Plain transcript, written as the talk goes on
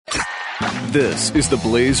This is the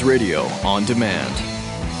Blaze Radio on demand.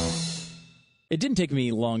 It didn't take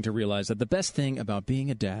me long to realize that the best thing about being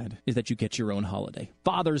a dad is that you get your own holiday,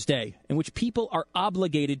 Father's Day, in which people are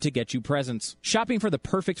obligated to get you presents. Shopping for the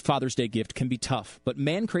perfect Father's Day gift can be tough, but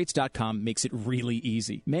mancrates.com makes it really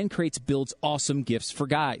easy. Mancrates builds awesome gifts for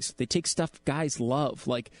guys. They take stuff guys love,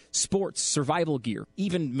 like sports, survival gear,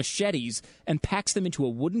 even machetes, and packs them into a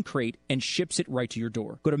wooden crate and ships it right to your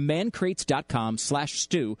door. Go to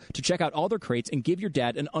mancrates.com/stew to check out all their crates and give your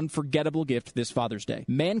dad an unforgettable gift this Father's Day.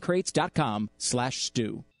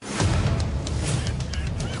 mancrates.com/stew.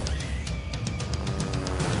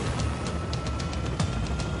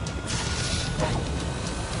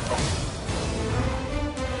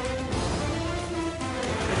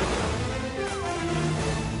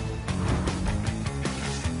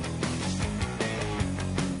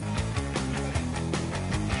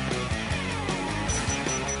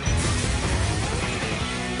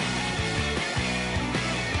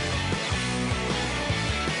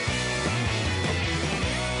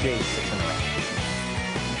 Jays 6 in a row.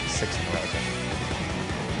 6 in a row.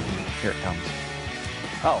 Here it comes.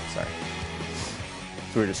 Oh, sorry.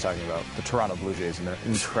 So we were just talking about the Toronto Blue Jays and their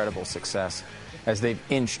incredible success as they've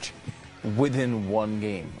inched within one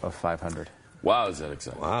game of 500. Wow, is that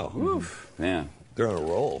exciting? Wow. Oof, man. They're on a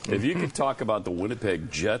roll. If you could talk about the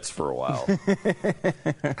Winnipeg Jets for a while. I don't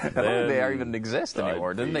think they even exist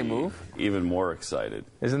anymore. Didn't they move? Even more excited.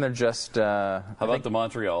 Isn't there just... How about the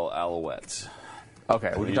Montreal Alouettes?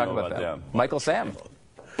 Okay, we can talk about that. them? Michael Sam.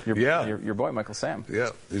 Yeah. Your boy, Michael Sam.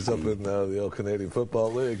 Yeah, he's up in the old Canadian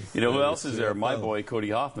Football League. You know who else is there? My boy,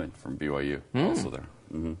 Cody Hoffman from BYU. Also there.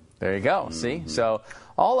 Mm-hmm. There you go. See? So,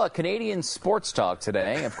 all Canadian sports talk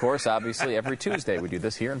today. Of course, obviously, every Tuesday we do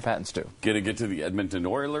this here in Pat and Stu. Going to get to the Edmonton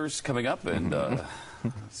Oilers coming up and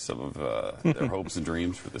some of their hopes and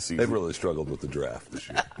dreams for the season. They've really struggled with the draft this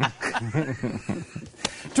year.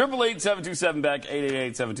 888-727-BECK,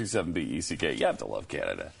 888-727-BECK. You have to love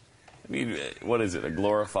Canada. I mean, what is it? A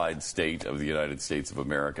glorified state of the United States of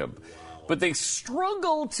America. But they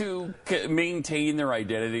struggle to maintain their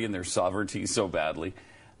identity and their sovereignty so badly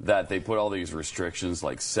that they put all these restrictions,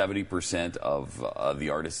 like 70% of the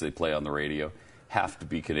artists they play on the radio have to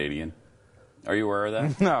be Canadian. Are you aware of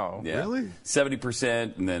that? No. Yeah. Really?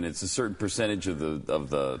 70%, and then it's a certain percentage of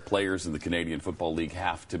the players in the Canadian Football League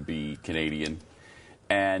have to be Canadian.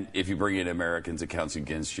 And if you bring in Americans, it counts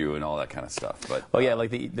against you and all that kind of stuff. But yeah,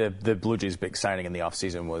 like the Blue Jays' big signing in the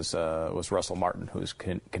offseason was Russell Martin, who's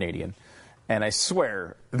Canadian. And I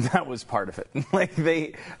swear that was part of it. I'm glad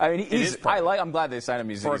they signed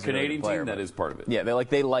him. For a Canadian team, that is part of it. Yeah, they like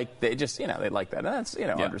that. And that's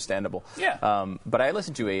understandable. Yeah. But I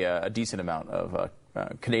listen to a decent amount of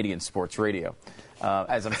Canadian sports radio,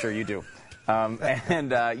 as I'm sure you do.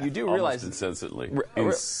 And you do realize incessantly.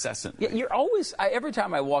 Yeah, you're always every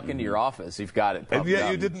time I walk into your office, you've got it. And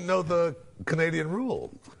yet you didn't know the Canadian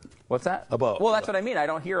rule. What's that? Well, that's what I mean. I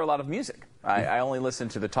don't hear a lot of music. I only listen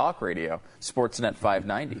to the talk radio, Sportsnet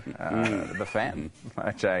 590, The Fan,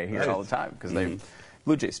 which I hear all the time because they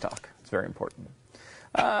Blue Jays talk. It's very important.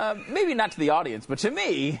 Maybe not to the audience, but to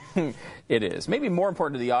me, it is. Maybe more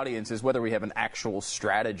important to the audience is whether we have an actual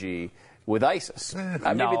strategy with ISIS.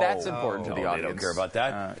 Maybe that's important to the audience. They don't care about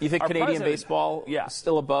that. You think Canadian baseball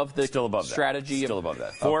still above the strategy? Still above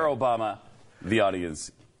that. For Obama, the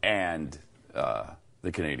audience, and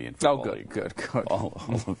the Canadian Football League. Good. All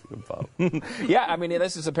of the above. Yeah, I mean,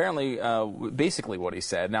 this is apparently basically what he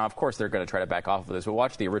said. Now, of course, they're going to try to back off of this, but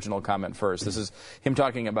watch the original comment first. This is him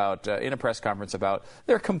talking about, in a press conference, about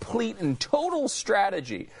their complete and total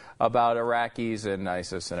strategy about Iraqis and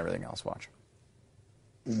ISIS and everything else. Watch.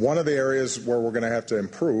 One of the areas where we're going to have to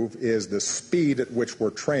improve is the speed at which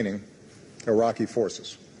we're training Iraqi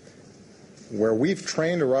forces. Where we've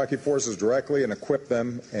trained Iraqi forces directly and equipped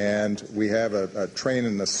them, and we have a train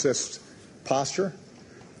and assist posture,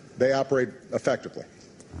 they operate effectively.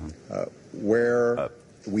 Where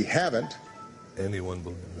we haven't, anyone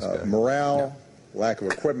believe this guy? morale, lack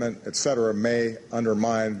of equipment, etc., may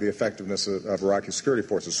undermine the effectiveness of Iraqi security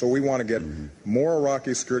forces. So we want to get more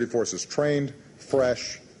Iraqi security forces trained,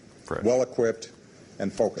 fresh, well-equipped,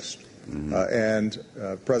 and focused. And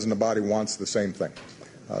President Abadi wants the same thing.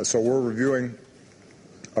 So we're reviewing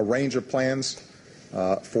a range of plans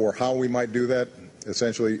for how we might do that,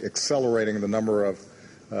 essentially accelerating the number of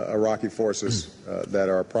Iraqi forces that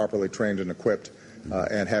are properly trained and equipped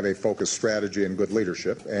and have a focused strategy and good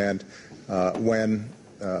leadership. And when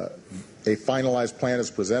a finalized plan is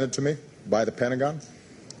presented to me by the Pentagon,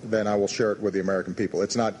 then I will share it with the American people.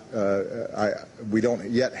 It's not, we don't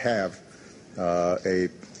yet have a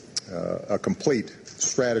complete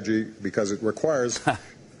strategy because it requires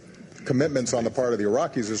commitments on the part of the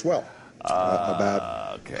Iraqis as well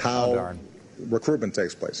about how recruitment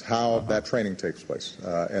takes place, how that training takes place.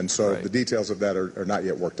 And so the details of that are not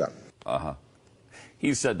yet worked out.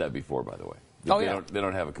 He said that before, by the way. They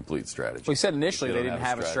don't have a complete strategy. Well, he said initially they didn't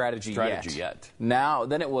have a strategy yet. Now,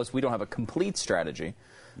 then it was, we don't have a complete strategy.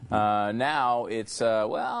 Now it's,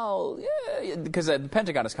 because the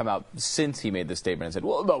Pentagon has come out since he made this statement and said,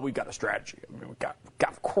 well, no, we've got a strategy. I mean,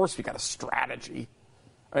 of course we got a strategy.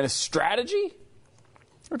 I mean, a strategy?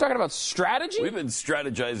 We're talking about strategy? We've been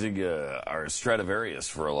strategizing our Stradivarius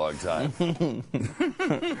for a long time.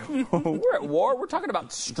 We're at war. We're talking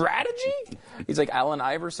about strategy? He's like Allen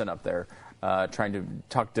Iverson up there trying to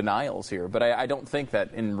talk denials here. But I don't think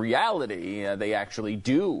that in reality they actually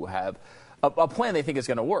do have a plan they think is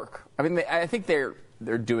going to work. I mean, I think they're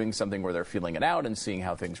doing something where they're feeling it out and seeing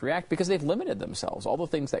how things react because they've limited themselves. All the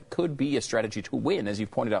things that could be a strategy to win, as you've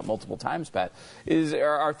pointed out multiple times, Pat,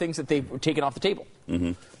 are things that they've taken off the table.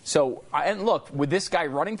 Mm-hmm. So, and look, with this guy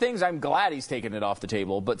running things, I'm glad he's taken it off the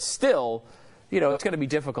table. But still, it's going to be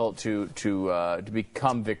difficult to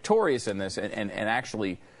become victorious in this and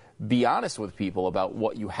actually be honest with people about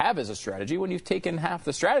what you have as a strategy when you've taken half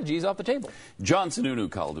the strategies off the table. John Sununu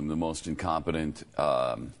called him the most incompetent,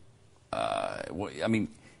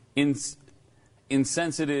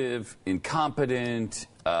 insensitive, incompetent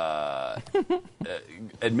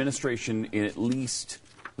administration in at least,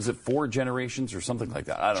 was it 4 generations or something like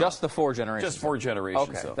that? I don't know. Just the 4 generations? Just 4 generations.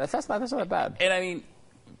 Okay, so. that's not that bad. And I mean,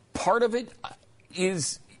 part of it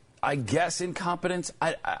is, I guess, incompetence.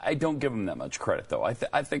 I don't give him that much credit, though. I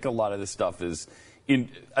think a lot of this stuff is,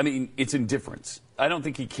 it's indifference. I don't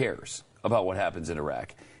think he cares about what happens in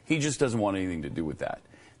Iraq. He just doesn't want anything to do with that.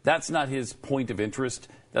 That's not his point of interest.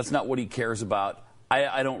 That's not what he cares about.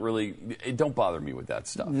 I don't really, it don't bother me with that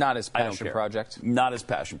stuff. Not his passion project? Not his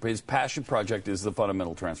passion. His passion project is the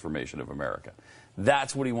fundamental transformation of America.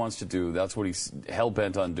 That's what he wants to do. That's what he's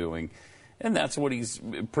hell-bent on doing. And that's what he's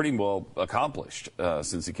pretty well accomplished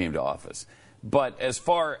since he came to office. But as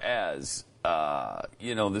far as,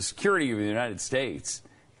 the security of the United States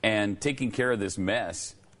and taking care of this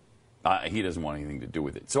mess, he doesn't want anything to do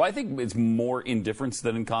with it. So I think it's more indifference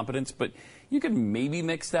than incompetence, but you can maybe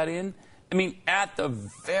mix that in. I mean, at the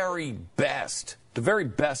very best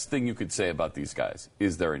thing you could say about these guys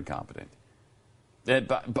is they're incompetent.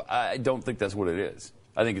 But I don't think that's what it is.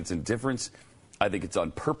 I think it's indifference. I think it's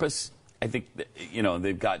on purpose. I think,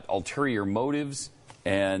 they've got ulterior motives,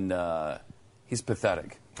 and he's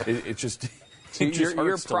pathetic. It's just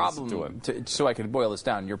your problem, so I can boil this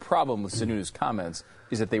down, your problem with Sununu's comments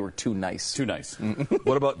is that they were too nice. Too nice.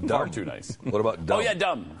 What about dumb? Far too nice. What about dumb? Oh, yeah,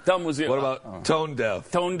 dumb. Dumb was it. What about tone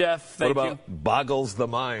deaf? Tone deaf, thank you. What about boggles the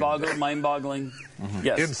mind? Mind-boggling.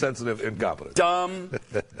 Yes. Insensitive, incompetent. Dumb,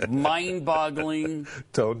 mind-boggling.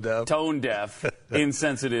 Tone deaf.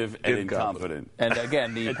 Insensitive, and incompetent. And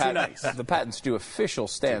again, the patents do official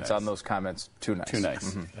stance on those comments. Too nice. Too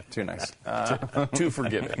nice. Mm-hmm. Too nice. Too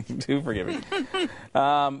forgiving. Too forgiving.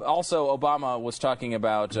 Also, Obama was talking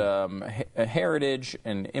about heritage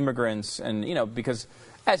and immigrants, and because,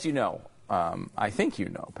 as you know, I think you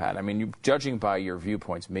know, Pat. I mean, judging by your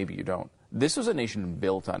viewpoints, maybe you don't. This was a nation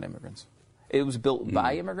built on immigrants. It was built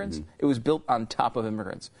by immigrants. It was built on top of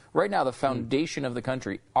immigrants. Right now, the foundation of the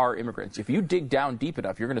country are immigrants. If you dig down deep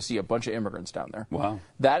enough, you're going to see a bunch of immigrants down there. Wow.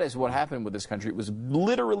 That is what happened with this country. It was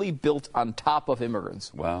literally built on top of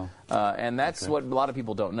immigrants. Wow. And that's what a lot of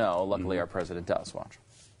people don't know. Luckily, our president does. Watch.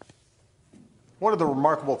 One of the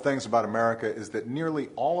remarkable things about America is that nearly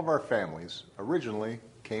all of our families originally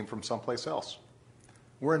came from someplace else.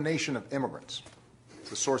 We're a nation of immigrants,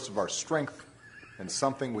 the source of our strength and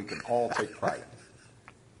something we can all take pride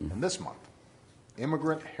in. And this month,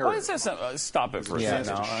 Immigrant Heritage. Why is that? Stop it for a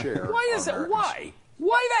second. Why is that? Why?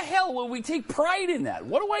 Why the hell would we take pride in that?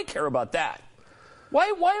 What do I care about that? Why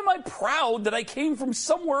am I proud that I came from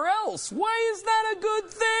somewhere else? Why is that a good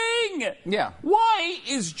thing? Yeah. Why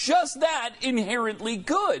is just that inherently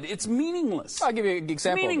good? It's meaningless. I'll give you an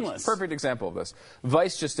example. Meaningless. Perfect example of this.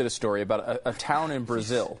 Vice just did a story about a town in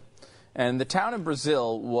Brazil. And the town in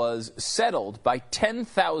Brazil was settled by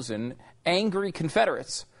 10,000 angry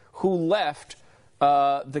Confederates who left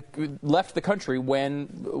the country when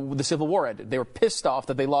the Civil War ended. They were pissed off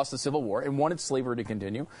that they lost the Civil War and wanted slavery to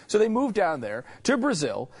continue. So they moved down there to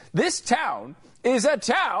Brazil. This town is a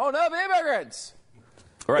town of immigrants.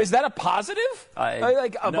 Right. Is that a positive?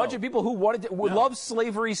 Bunch of people who loved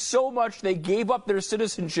slavery so much they gave up their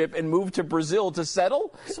citizenship and moved to Brazil to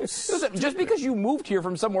settle? Just because you moved here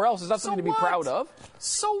from somewhere else is not something to be proud of.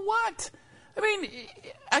 So what? I mean,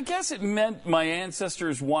 I guess it meant my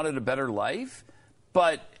ancestors wanted a better life,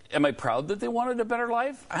 but Am I proud that they wanted a better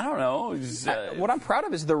life? I don't know. What I'm proud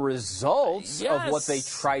of is the results of what they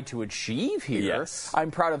tried to achieve here. Yes.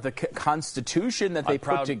 I'm proud of the Constitution that they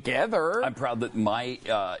put together. I'm proud that my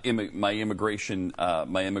immigrant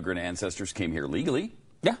ancestors came here legally.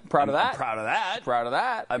 Yeah, proud of that. I'm proud of that. Proud of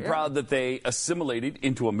that. I'm proud that they assimilated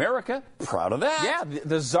into America. Proud of that. Yeah,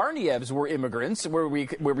 the Tsarnievs were immigrants. Were we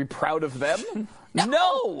proud of them?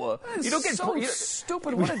 No. You don't get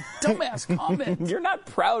stupid. What a dumbass comment. You're not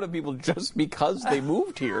proud of people just because they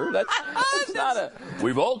moved here. That's not a.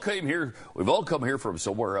 We've all come here from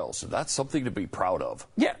somewhere else, and that's something to be proud of.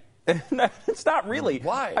 Yeah. It's not really.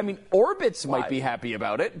 Why? I mean, Orbitz might be happy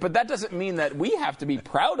about it, but that doesn't mean that we have to be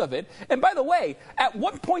proud of it. And by the way, at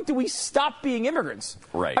what point do we stop being immigrants?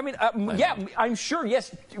 Right. I mean, I'm sure,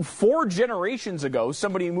 yes, 4 generations ago,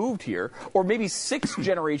 somebody moved here, or maybe 6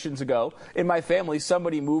 generations ago in my family,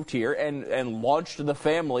 somebody moved here and launched the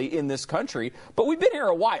family in this country. But we've been here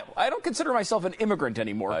a while. I don't consider myself an immigrant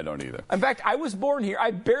anymore. I don't either. In fact, I was born here.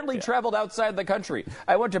 I barely traveled outside the country.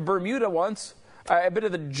 I went to Bermuda once. I've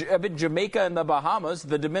been Jamaica and the Bahamas,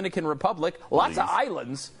 the Dominican Republic, lots of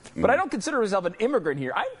islands, but I don't consider myself an immigrant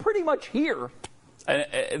here. I'm pretty much here.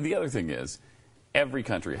 And the other thing is, every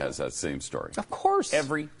country has that same story. Of course.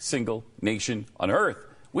 Every single nation on earth.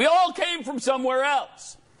 We all came from somewhere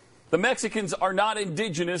else. The Mexicans are not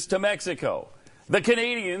indigenous to Mexico. The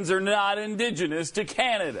Canadians are not indigenous to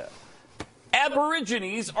Canada.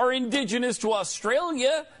 Aborigines are indigenous to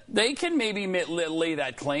Australia. They can maybe lay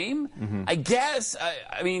that claim, I guess.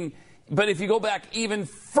 I mean, but if you go back even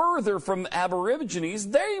further from Aborigines,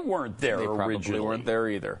 they weren't there originally. They probably weren't there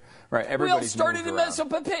either. Right? We all started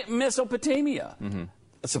in Mesopotamia,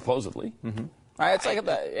 supposedly. It's like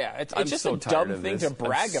it's just a dumb thing to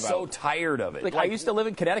brag about. I'm so tired of it. Like I used to live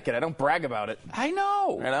in Connecticut. I don't brag about it. I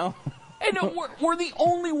know. You know? And we're the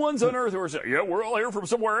only ones on earth who are saying, yeah, we're all here from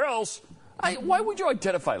somewhere else. Why would you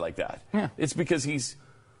identify like that? Yeah. It's because he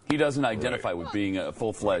doesn't identify with being a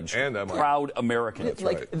full-fledged, proud American. That's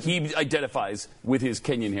right. He identifies with his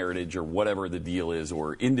Kenyan heritage or whatever the deal is,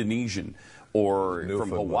 or Indonesian, or from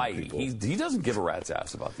Hawaii. He doesn't give a rat's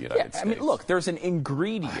ass about the United States. I mean, look, there's an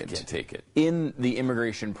ingredient in the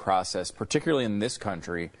immigration process, particularly in this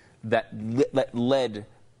country, that led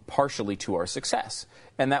partially to our success.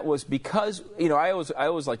 And that was because, I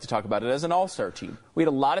always like to talk about it as an all-star team. We had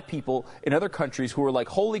a lot of people in other countries who were like,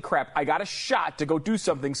 holy crap, I got a shot to go do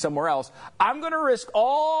something somewhere else. I'm going to risk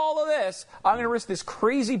all of this. I'm going to risk this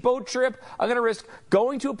crazy boat trip. I'm going to risk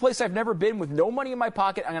going to a place I've never been with no money in my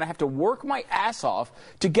pocket. I'm going to have to work my ass off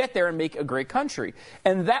to get there and make a great country.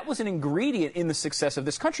 And that was an ingredient in the success of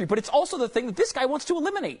this country. But it's also the thing that this guy wants to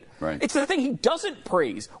eliminate. Right. It's the thing he doesn't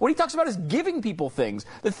praise. What he talks about is giving people things.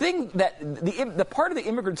 The thing that the part of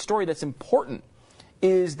the immigrant story that's important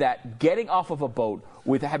is that getting off of a boat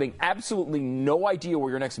with having absolutely no idea where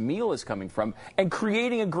your next meal is coming from and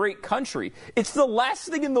creating a great country. It's the last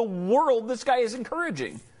thing in the world this guy is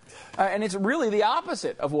encouraging. And it's really the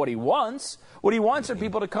opposite of what he wants. What he wants are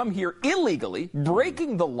people to come here illegally,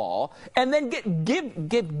 breaking the law, and then give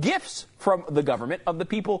gifts from the government of the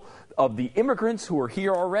people, of the immigrants who are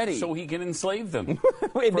here already. So he can enslave them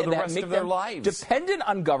for the rest of their lives. Dependent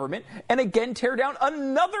on government, and again tear down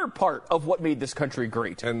another part of what made this country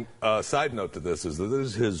great. And a side note to this is that this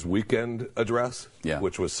is his weekend address,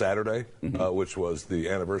 which was Saturday, which was the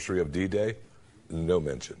anniversary of D-Day. No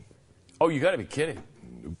mention. Oh, you got to be kidding.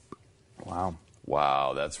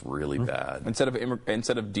 Wow, that's really bad. Instead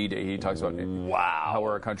of D-Day, he talks about how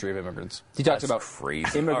we're a country of immigrants. He talks about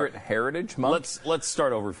crazy. Immigrant Heritage Month. Let's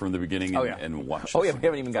start over from the beginning and watch. Oh yeah, we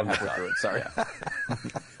haven't even gotten halfway through it. Sorry.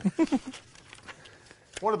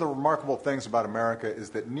 One of the remarkable things about America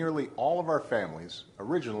is that nearly all of our families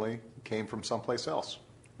originally came from someplace else.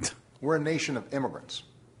 We're a nation of immigrants.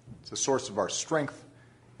 It's a source of our strength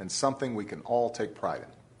and something we can all take pride in.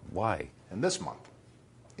 Why? And this month,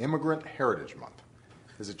 Immigrant Heritage Month,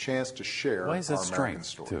 is a chance to share our American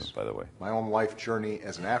stories. Too, by the way? My own life journey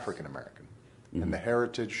as an African American, and the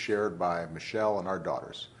heritage shared by Michelle and our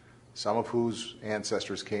daughters, some of whose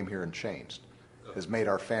ancestors came here and changed, has made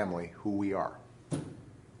our family who we are.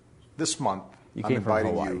 This month, I'm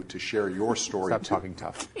inviting you to share your story. Stop talking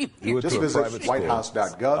tough. Just visit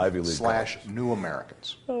whitehouse.gov/New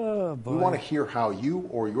Americans. We want to hear how you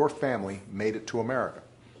or your family made it to America.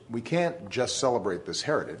 We can't just celebrate this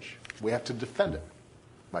heritage. We have to defend it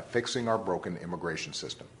by fixing our broken immigration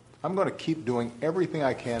system. I'm going to keep doing everything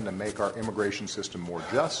I can to make our immigration system more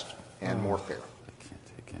just and more fair.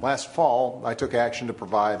 Last fall, I took action to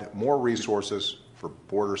provide more resources for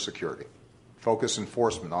border security, focus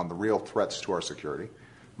enforcement on the real threats to our security,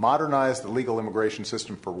 modernize the legal immigration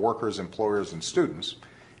system for workers, employers, and students,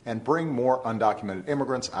 and bring more undocumented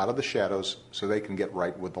immigrants out of the shadows so they can get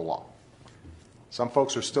right with the law. Some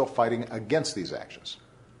folks are still fighting against these actions.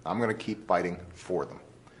 I'm going to keep fighting for them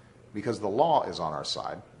because the law is on our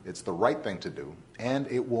side. It's the right thing to do, and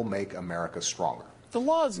it will make America stronger. The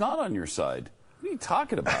law is not on your side. What are you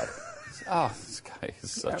talking about? This guy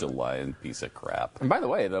is such a lying piece of crap. And by the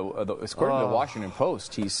way, according to the Washington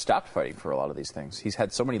Post, he's stopped fighting for a lot of these things. He's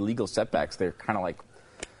had so many legal setbacks, they're kind of like,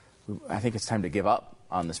 I think it's time to give up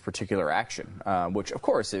on this particular action, which, of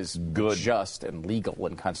course, is good, just, and legal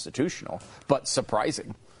and constitutional, but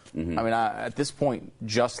surprising. Mm-hmm. I mean, at this point,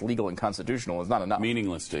 just legal and constitutional is not enough.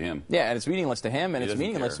 Meaningless to him. Yeah, and it's meaningless to him, and it's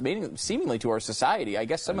meaningless seemingly to our society. I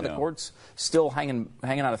guess some of the courts still hanging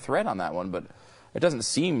on a thread on that one, but it doesn't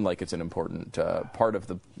seem like it's an important part of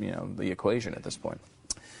the equation at this point.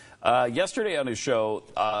 Yesterday on his show,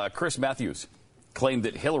 Chris Matthews claimed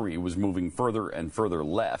that Hillary was moving further and further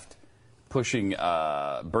left, pushing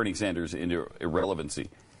Bernie Sanders into irrelevancy,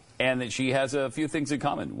 and that she has a few things in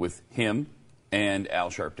common with him and Al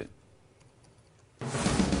Sharpton.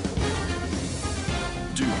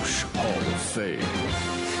 Douche Hall of Fame.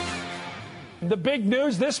 The big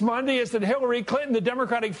news this Monday is that Hillary Clinton, the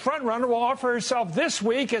Democratic frontrunner, will offer herself this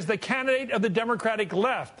week as the candidate of the Democratic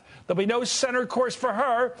left. There'll be no center course for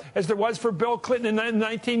her, as there was for Bill Clinton in the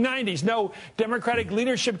 1990s. No Democratic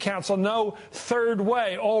Leadership Council, no third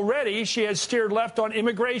way. Already, she has steered left on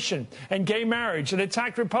immigration and gay marriage and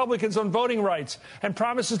attacked Republicans on voting rights and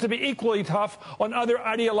promises to be equally tough on other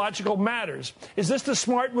ideological matters. Is this the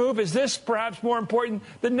smart move? Is this, perhaps more important,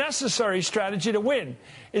 the necessary strategy to win?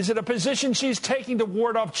 Is it a position she's taking to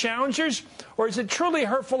ward off challengers, or is it truly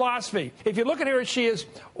her philosophy? If you look at her, she is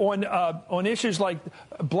on issues like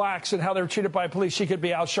blacks and how they're treated by police. She could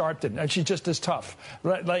be Al Sharpton, and she's just as tough,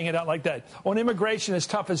 laying it out like that. On immigration, as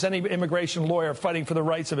tough as any immigration lawyer fighting for the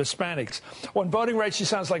rights of Hispanics. On voting rights, she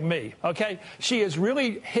sounds like me. Okay, she is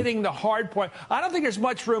really hitting the hard point. I don't think there's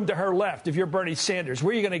much room to her left. If you're Bernie Sanders,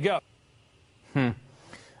 where are you going to go?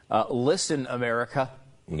 Listen, America.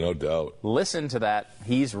 No doubt. Listen to that.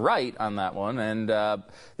 He's right on that one. And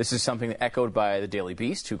this is something echoed by the Daily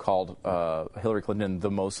Beast, who called Hillary Clinton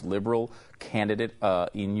the most liberal candidate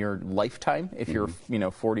in your lifetime, if you're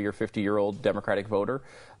 40 or 50-year-old Democratic voter.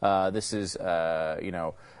 This is,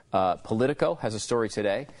 Politico has a story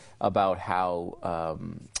today about how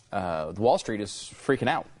Wall Street is freaking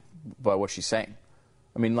out by what she's saying.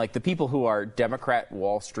 I mean, like, the people who are Democrat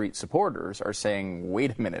Wall Street supporters are saying,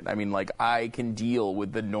 wait a minute, I mean, like, I can deal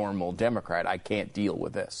with the normal Democrat. I can't deal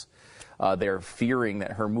with this. They're fearing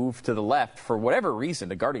that her move to the left, for whatever reason,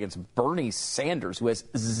 to guard against Bernie Sanders, who has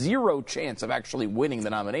zero chance of actually winning the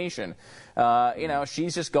nomination,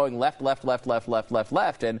 she's just going left.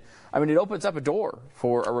 And, I mean, it opens up a door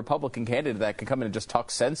for a Republican candidate that can come in and just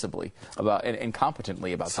talk sensibly about and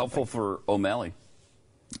competently about something. It's helpful for O'Malley.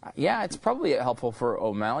 Yeah, it's probably helpful for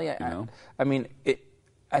O'Malley. I mean,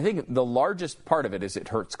 I think the largest part of it is it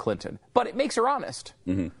hurts Clinton, but it makes her honest.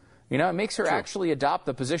 Mm-hmm. It makes her actually adopt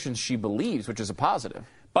the positions she believes, which is a positive.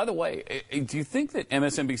 By the way, do you think that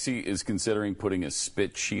MSNBC is considering putting a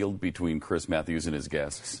spit shield between Chris Matthews and his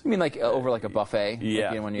guests? You mean like over like a buffet?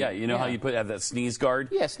 Yeah. Like, how you have that sneeze guard?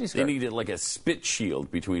 Yeah, sneeze guard. They needed like a spit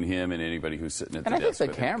shield between him and anybody who's sitting at the desk. And I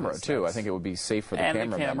think the camera, too. I think it would be safe for the camera.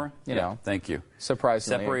 And the camera. Yeah. Thank you.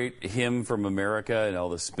 Surprisingly. Separate him from America and all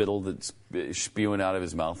the spittle that's spewing out of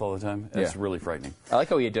his mouth all the time. That's really frightening. I like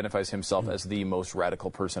how he identifies himself as the most radical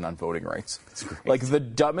person on voting rights. Like the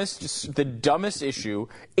dumbest issue,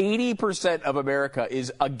 80% of America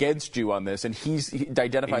is against you on this, and he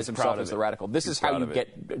identifies himself as the radical. This is how you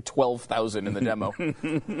get 12,000 in the demo.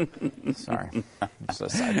 Sorry. Just a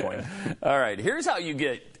side point. All right, here's how you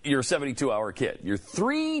get your 72-hour kit. Your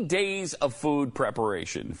 3 days of food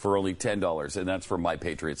preparation for only $10, and that's from My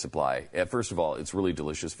Patriot Supply. First of all, it's really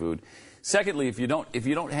delicious food. Secondly, if you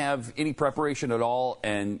don't have any preparation at all,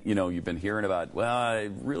 and you've been hearing about, well,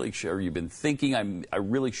 I really should, or you've been thinking I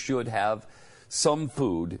really should have some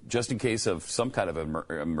food just in case of some kind of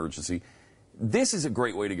emergency, this is a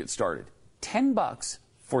great way to get started. $10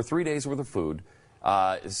 for 3 days worth of food.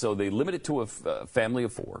 So they limit it to a family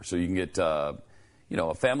of 4. So you can get a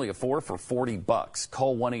family of 4 for $40.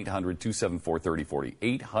 Call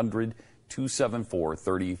 1-800-274-3040.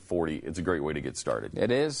 800-274-3040. It's a great way to get started.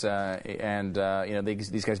 It is,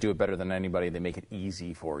 these guys do it better than anybody. They make it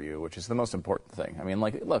easy for you, which is the most important thing. I mean,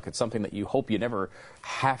 look, it's something that you hope you never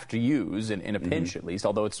have to use in a pinch, at least.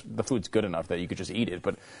 Although the food's good enough that you could just eat it.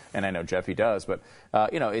 And I know Jeffy does. But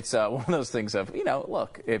it's one of those things of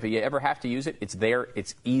look, if you ever have to use it, it's there.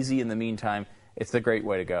 It's easy in the meantime. It's the great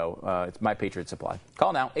way to go. It's My Patriot Supply.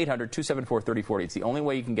 Call now, 800-274-3040. It's the only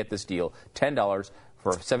way you can get this deal, $10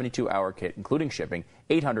 for a 72-hour kit, including shipping.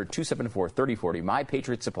 800-274-3040. My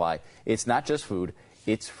Patriot Supply. It's not just food,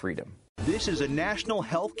 it's freedom. This is a national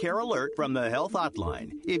health care alert from the Health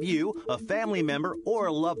Hotline. If you, a family member, or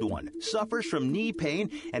a loved one suffers from knee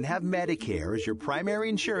pain and have Medicare as your primary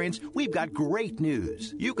insurance, we've got great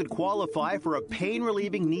news. You could qualify for a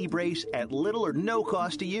pain-relieving knee brace at little or no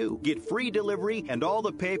cost to you. Get free delivery, and all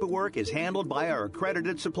the paperwork is handled by our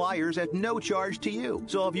accredited suppliers at no charge to you.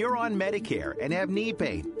 So if you're on Medicare and have knee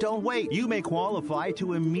pain, don't wait. You may qualify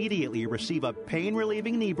to immediately receive a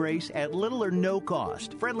pain-relieving knee brace at little or no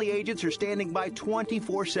cost. Friendly agents are standing by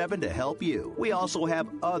 24/7 to help you. We also have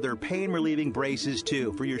other pain-relieving braces,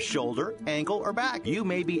 too, for your shoulder, ankle, or back. You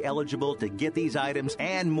may be eligible to get these items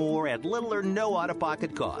and more at little or no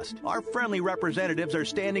out-of-pocket cost. Our friendly representatives are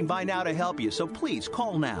standing by now to help you, so please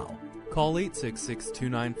call now. Call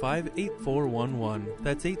 866-295-8411.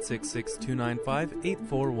 That's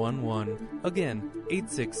 866-295-8411. Again,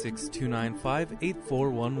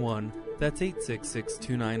 866-295-8411. That's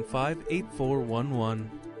 866-295-8411.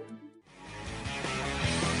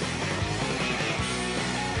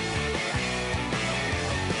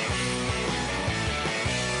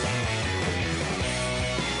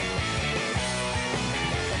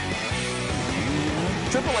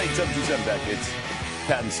 Triple 8-727 back. It's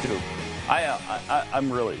Pat and Stu.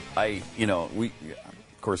 I'm really, of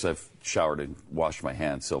course, I've showered and washed my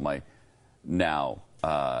hands, so my now,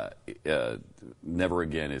 never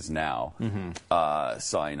again is now,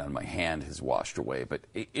 sign on my hand has washed away. But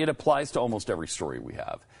it applies to almost every story we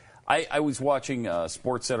have. I was watching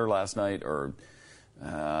SportsCenter last night, or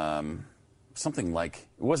something like,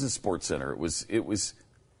 it wasn't SportsCenter. It was.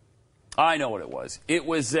 I know what it was. It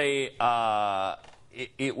was a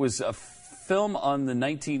film on the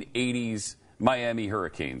 1980s Miami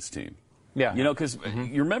Hurricanes team. Yeah. Because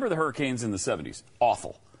you remember the Hurricanes in the 70s.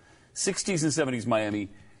 Awful. 60s and 70s Miami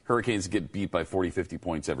Hurricanes get beat by 40, 50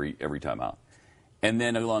 points every time out. And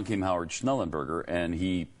then along came Howard Schnellenberger, and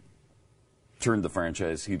he turned the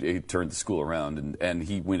franchise, he turned the school around, and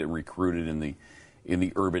he went and recruited in the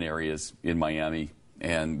urban areas in Miami,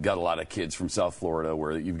 and got a lot of kids from South Florida,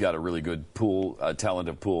 where you've got a really good pool of talent.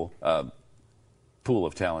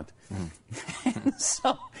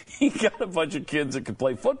 So he got a bunch of kids that could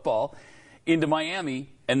play football into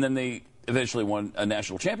Miami, and then they eventually won a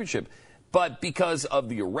national championship. But because of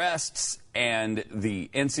the arrests and the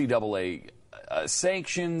NCAA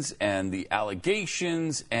sanctions and the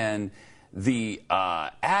allegations and the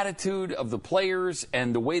attitude of the players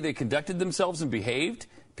and the way they conducted themselves and behaved,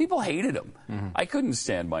 people hated them. I couldn't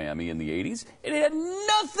stand Miami in the 80s. It had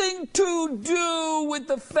nothing to do with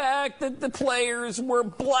the fact that the players were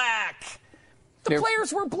black. The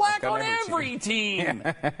players were black on every team.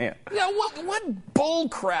 Yeah. What bull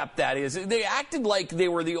crap that is. They acted like they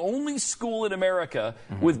were the only school in America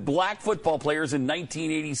with black football players in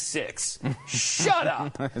 1986. Shut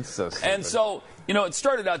up. It's so stupid. And so, it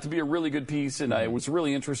started out to be a really good piece, and I was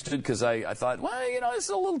really interested because I thought, this is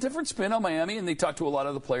a little different spin on Miami, and they talked to a lot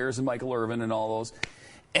of the players and Michael Irvin and all those.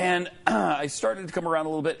 And I started to come around a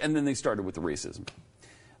little bit, and then they started with the racism.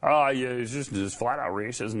 Yeah, it's just flat out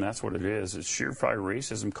racism. That's what it is. It's surefire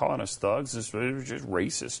racism. Calling us thugs is just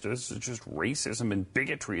racist. It's just racism and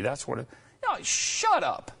bigotry. That's what it. No, shut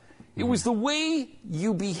up. It was the way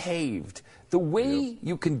you behaved, the way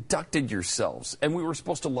you conducted yourselves, and we were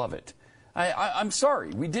supposed to love it. I'm sorry,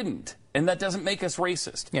 we didn't, and that doesn't make us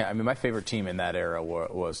racist. Yeah, my favorite team in that era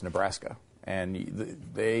was Nebraska. And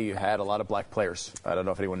they had a lot of black players. I don't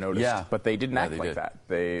know if anyone noticed, but they didn't act like that.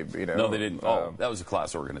 No, they didn't. That was a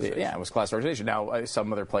class organization. Yeah, it was a class organization. Now,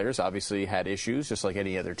 some other players obviously had issues, just like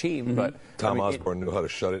any other team. But Tom Osborne knew how to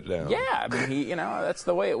shut it down. Yeah, he, that's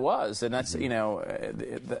the way it was, and that's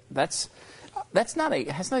that's not a.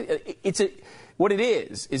 What it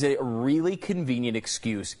is a really convenient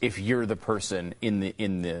excuse if you're the person in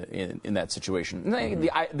that situation.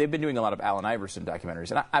 They've been doing a lot of Allen Iverson documentaries,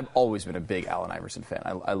 and I've always been a big Allen Iverson fan.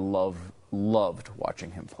 I loved watching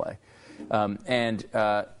him play, and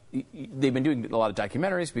they've been doing a lot of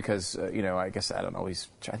documentaries because I guess I don't know. I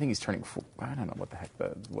think he's turning. I don't know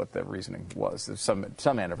what the reasoning was. There's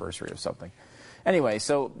some anniversary of something. Anyway,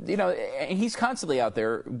 so he's constantly out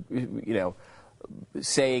there,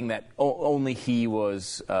 saying that only he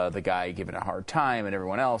was the guy given a hard time and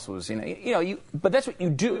everyone else was, but that's what you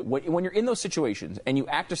do. When you're in those situations and you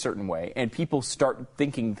act a certain way and people start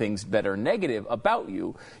thinking things that are negative about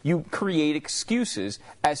you, you create excuses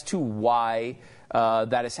as to why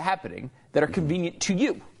that is happening that are convenient to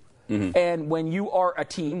you. Mm-hmm. And when you are a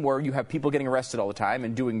team where you have people getting arrested all the time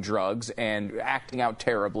and doing drugs and acting out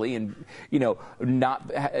terribly and, not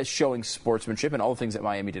showing sportsmanship and all the things that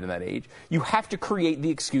Miami did in that age, you have to create the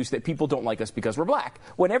excuse that people don't like us because we're black.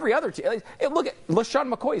 When every other team, look at LaShawn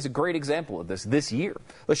McCoy is a great example of this year.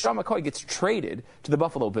 LaShawn McCoy gets traded to the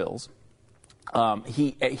Buffalo Bills.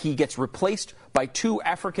 He gets replaced by 2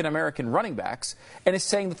 African-American running backs and is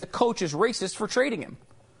saying that the coach is racist for trading him.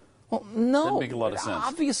 Well, no. Doesn't make a lot of sense. It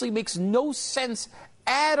obviously makes no sense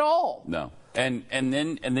at all. No. And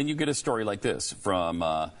then you get a story like this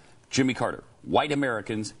from Jimmy Carter. White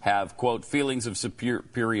Americans have, quote, feelings of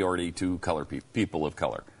superiority to color people of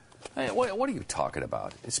color. Hey, what are you talking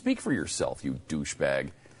about? Speak for yourself, you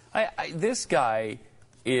douchebag. This guy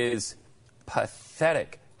is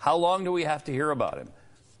pathetic. How long do we have to hear about him?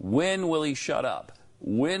 When will he shut up?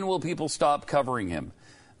 When will people stop covering him?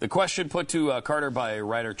 The question put to Carter by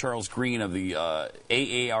writer Charles Green of the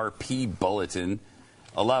AARP Bulletin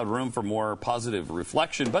allowed room for more positive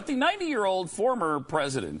reflection, but the 90-year-old former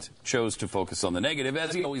president chose to focus on the negative,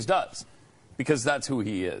 as he always does, because that's who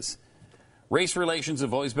he is. Race relations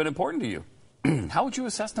have always been important to you. How would you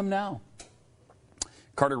assess them now?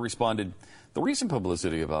 Carter responded, the recent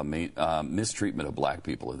publicity about mistreatment of black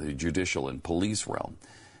people in the judicial and police realm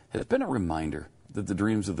has been a reminder that the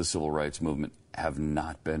dreams of the civil rights movement have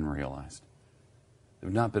not been realized.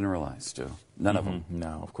 They've not been realized, Stu. None of them.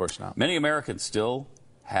 No, of course not. Many Americans still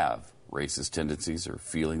have racist tendencies or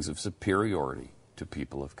feelings of superiority to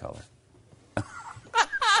people of color.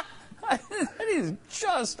 That is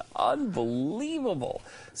just unbelievable.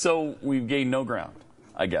 So we've gained no ground,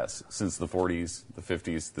 I guess, since the 40s, the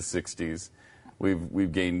 50s, the 60s.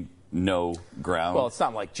 We've gained no ground. Well, it's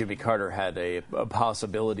not like Jimmy Carter had a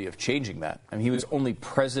possibility of changing that. I mean, he was only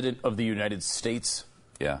president of the United States.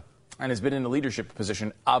 Yeah. And has been in a leadership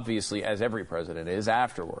position, obviously, as every president is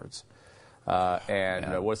afterwards.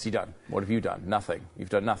 What's he done? What have you done? Nothing. You've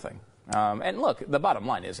done nothing. And look, the bottom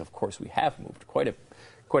line is, of course, we have moved quite a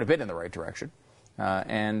bit in the right direction.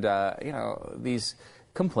 These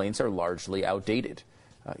complaints are largely outdated.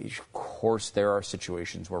 Of course, there are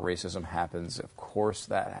situations where racism happens. Of course.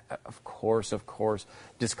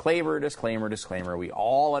 Disclaimer. We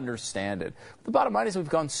all understand it. But the bottom line is we've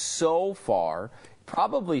gone so far,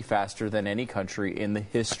 probably faster than any country in the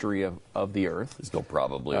history of the earth. There's no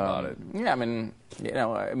probably about it. Yeah, I mean,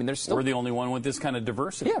 there's still... We're the only one with this kind of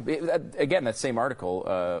diversity. Yeah, again, that same article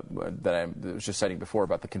that I was just citing before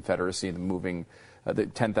about the Confederacy and the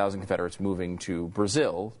 10,000 Confederates moving to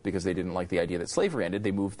Brazil because they didn't like the idea that slavery ended.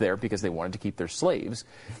 They moved there because they wanted to keep their slaves.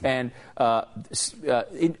 And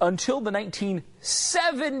until the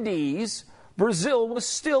 1970s, Brazil was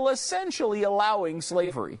still essentially allowing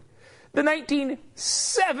slavery. The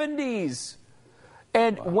 1970s.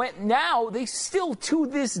 And now they still, to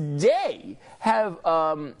this day, have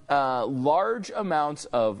large amounts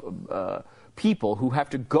of people who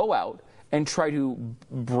have to go out and try to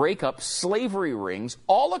break up slavery rings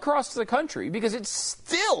all across the country because it's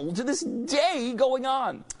still, to this day, going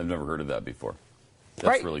on. I've never heard of that before. That's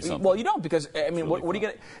right. Really something. Well, you don't, because, I mean, what are you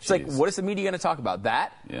going to... It's like, what is the media going to talk about?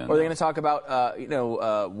 That? Yeah, or are they going to talk about,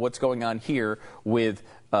 what's going on here with...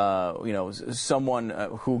 someone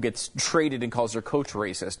who gets traded and calls their coach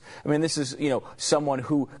racist. I mean, this is, someone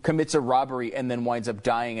who commits a robbery and then winds up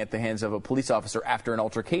dying at the hands of a police officer after an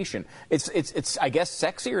altercation. It's I guess,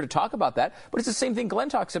 sexier to talk about that, but it's the same thing Glenn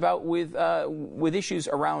talks about with issues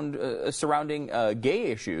around surrounding gay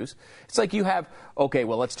issues. It's like you have, okay,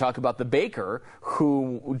 well, let's talk about the baker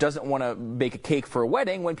who doesn't want to bake a cake for a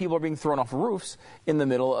wedding when people are being thrown off roofs in the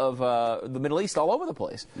middle of the Middle East all over the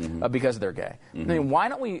place because they're gay. I mean, why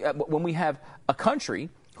don't we, when we have a country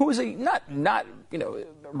who is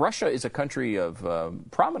Russia is a country of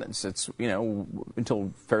prominence. It's,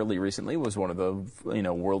 until fairly recently was one of the,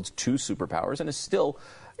 world's 2 superpowers and is still,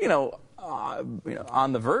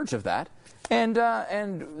 on the verge of that. And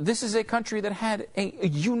this is a country that had a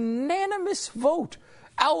unanimous vote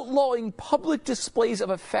outlawing public displays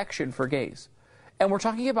of affection for gays. And we're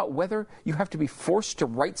talking about whether you have to be forced to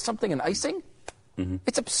write something in icing?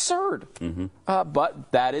 It's absurd.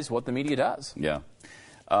 But that is what the media does. Yeah.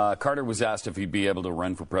 Carter was asked if he'd be able to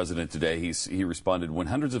run for president today. He responded, when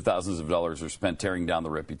hundreds of thousands of dollars are spent tearing down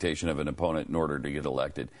the reputation of an opponent in order to get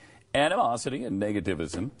elected, animosity and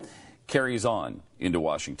negativism carries on into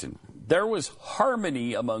Washington. There was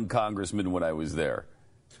harmony among congressmen when I was there.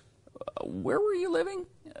 Where were you living?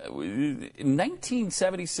 In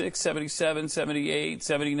 1976, 77, 78,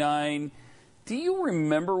 79... Do you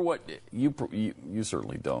remember what you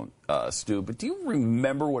certainly don't, Stu, but do you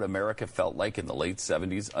remember what America felt like in the late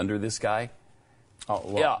 70s under this guy? Oh,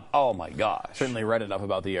 well, yeah. Oh my gosh. Certainly read enough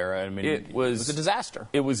about the era. I mean, it was a disaster.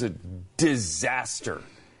 It was a disaster.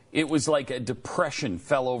 It was like a depression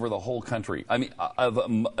fell over the whole country. I mean, of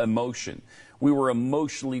emotion. We were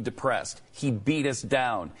emotionally depressed. He beat us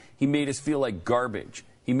down. He made us feel like garbage.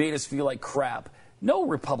 He made us feel like crap. No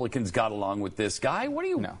Republicans got along with this guy. What are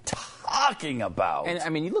you talking about? And I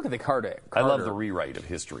mean, you look at the Carter. I love the rewrite of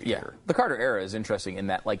history here. The Carter era is interesting in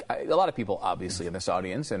that, like, a lot of people, obviously, in this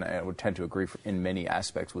audience, and I would tend to agree in many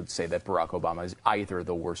aspects, would say that Barack Obama is either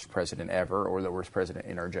the worst president ever or the worst president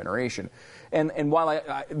in our generation. And while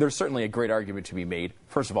there's certainly a great argument to be made,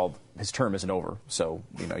 first of all, his term isn't over, so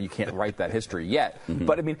you can't write that history yet.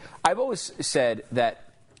 But I mean, I've always said that,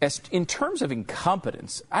 in terms of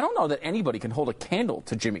incompetence, I don't know that anybody can hold a candle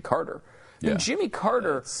to Jimmy Carter. I mean, Jimmy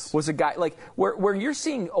Carter was a guy, like, where you're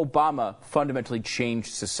seeing Obama fundamentally change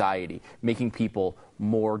society, making people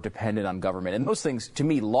more dependent on government. And those things, to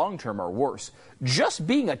me, long-term are worse. Just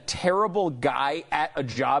being a terrible guy at a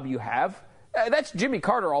job you have, that's Jimmy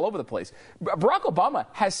Carter all over the place. Barack Obama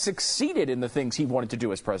has succeeded in the things he wanted to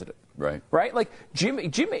do as president. Right. Right? Like,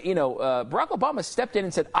 Barack Obama stepped in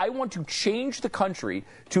and said, I want to change the country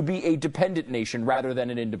to be a dependent nation rather than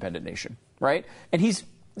an independent nation. Right? And he's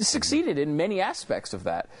succeeded in many aspects of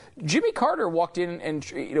that. Jimmy Carter walked in and,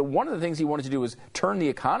 one of the things he wanted to do was turn the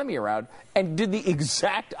economy around and did the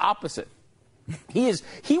exact opposite. He had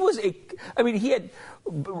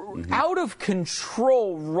out of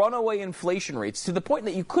control runaway inflation rates to the point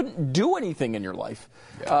that you couldn't do anything in your life.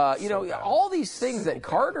 All these things that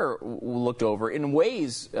Carter looked over in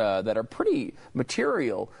ways that are pretty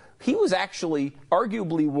material, he was actually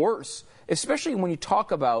arguably worse, especially when you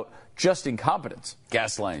talk about just incompetence.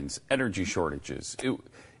 Gas lines, energy shortages,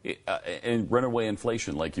 and runaway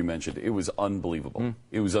inflation, like you mentioned, it was unbelievable.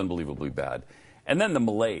 It was unbelievably bad. And then the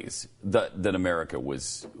malaise that America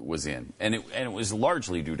was in, and it was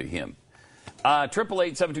largely due to him.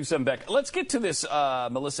 888-727-BECK. Let's get to this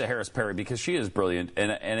Melissa Harris Perry, because she is brilliant,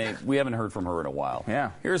 and we haven't heard from her in a while.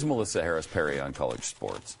 Yeah. Here's Melissa Harris Perry on college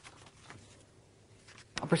sports.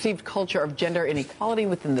 A perceived culture of gender inequality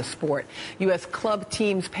within the sport. U.S. club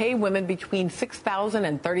teams pay women between $6,000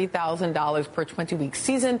 and $30,000 per 20-week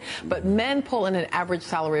season, but men pull in an average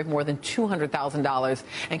salary of more than $200,000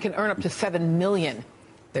 and can earn up to $7 million.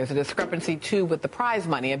 There's a discrepancy, too, with the prize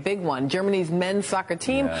money, a big one. Germany's men's soccer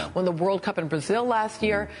team won the World Cup in Brazil last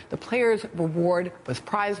year. The players' reward was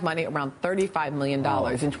prize money around $35 million.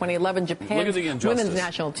 In 2011, Japan's women's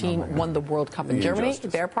national team won the World Cup in Germany.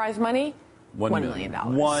 Their prize money? $1 million.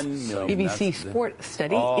 $1 million. BBC Sport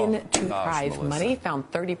study into prize money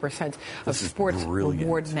found 30% of sports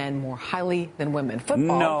reward men more highly than women.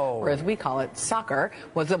 Football, or as we call it, soccer,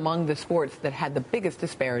 was among the sports that had the biggest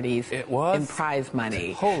disparities in prize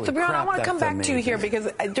money. Holy so, Bjorn, crap, I want to come back to you here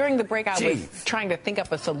because during the break I was trying to think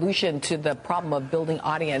up a solution to the problem of building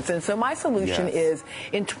audience. And so my solution is,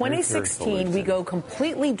 in 2016, we go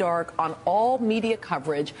completely dark on all media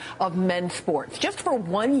coverage of men's sports. Just for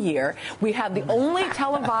 1 year, we have the only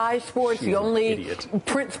televised sports, the only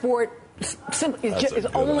print sport is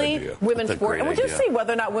only women's sport. And we'll just see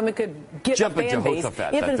whether or not women could get a fan base if,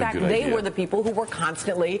 in fact, they were the people who were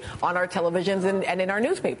constantly on our televisions and in our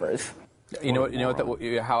newspapers.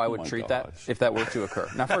 How I would treat that if that were to occur.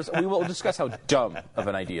 Now, first, we will discuss how dumb of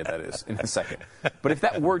an idea that is in a second. But if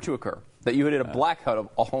that were to occur, that you did a blackout of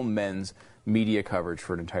all men's media coverage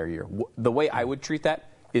for an entire year, the way I would treat that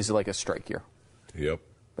is like a strike year. Yep.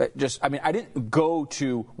 I didn't go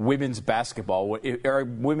to women's basketball or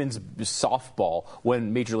women's softball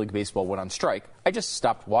when Major League Baseball went on strike. I just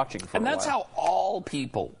stopped watching for a while. And that's how all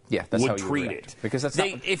people would treat it. Because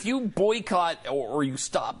if you boycott or you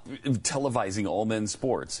stop televising all men's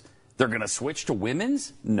sports, they're going to switch to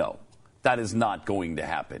women's? No, that is not going to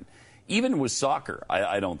happen. Even with soccer,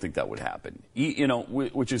 I don't think that would happen.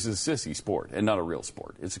 Which is a sissy sport and not a real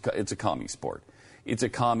sport. It's a commie sport. It's a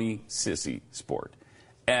commie sissy sport.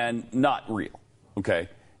 And not real, okay?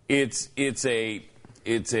 It's a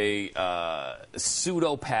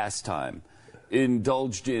pseudo pastime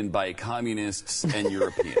indulged in by communists and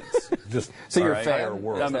Europeans. So you're a fan?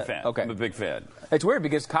 I'm a fan. Okay. I'm a big fan. It's weird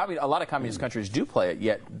because a lot of communist countries do play it,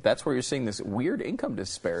 yet that's where you're seeing this weird income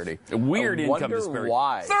disparity. Income disparity.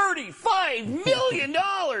 Why? $35 million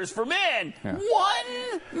for men.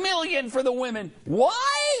 $1 million for the women.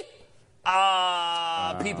 Why?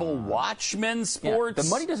 People watch men's sports. The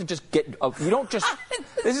money doesn't just get. You don't just.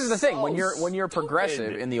 This is the thing. When you're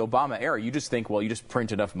progressive in the Obama era, you just think, well, you just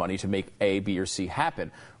print enough money to make A, B, or C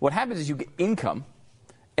happen. What happens is you get income,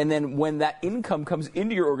 and then when that income comes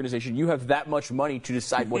into your organization, you have that much money to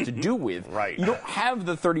decide what to do with. Right. You don't have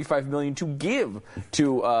the $35 million to give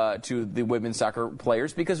to the women's soccer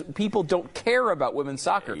players because people don't care about women's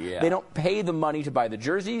soccer. Yeah. They don't pay the money to buy the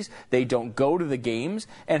jerseys. They don't go to the games.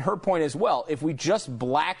 And her point is, well, if we just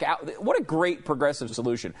black out, what a great progressive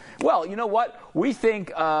solution. Well, you know what? We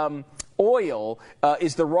think oil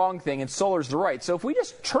is the wrong thing and solar is the right. So if we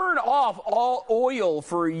just turn off all oil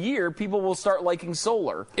for a year, people will start liking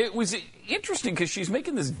solar. It was interesting because she's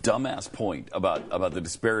making this dumbass point about the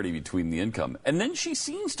disparity between the income. And then she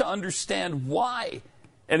seems to understand why.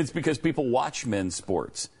 And it's because people watch men's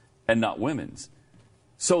sports and not women's.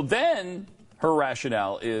 So then her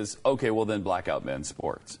rationale is, okay, well then black out men's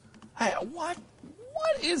sports.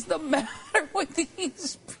 What is the matter with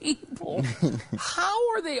these people? How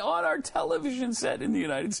are they on our television set in the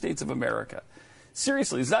United States of America?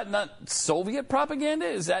 Seriously, is that not Soviet propaganda?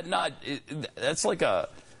 Is that not... That's like an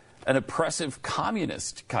oppressive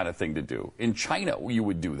communist kind of thing to do. In China, you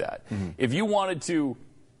would do that. Mm-hmm. If you wanted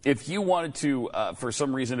to, for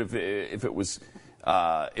some reason, if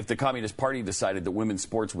the Communist Party decided that women's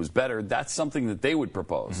sports was better, that's something that they would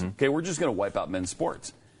propose. Mm-hmm. Okay, we're just going to wipe out men's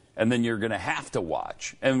sports. And then you're going to have to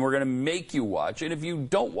watch. And we're going to make you watch. And if you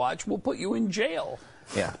don't watch, we'll put you in jail.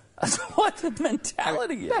 Yeah. That's what the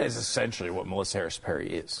mentality is. That is essentially what Melissa Harris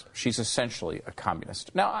Perry is. She's essentially a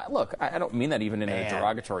communist. Now, look, I don't mean that even in a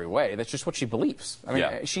derogatory way. That's just what she believes. I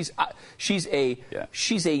mean, she's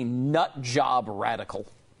a nut job radical.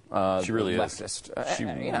 She really leftist. Is. She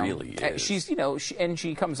really is. She's, and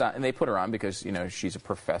she comes on, and they put her on because, she's a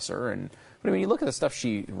professor. But when you look at the stuff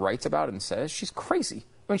she writes about and says, she's crazy.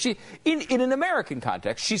 I mean, in an American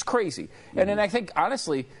context, she's crazy. Mm-hmm. And I think,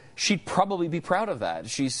 honestly, she'd probably be proud of that.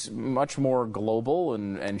 She's much more global,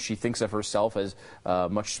 and she thinks of herself as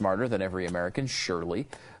much smarter than every American, surely.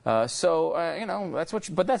 That's what.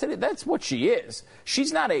 But that's what she is.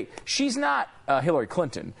 She's not Hillary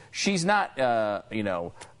Clinton. She's not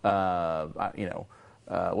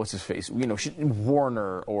what's his face?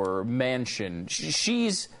 Warner or Manchin.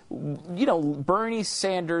 She's, Bernie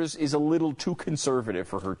Sanders is a little too conservative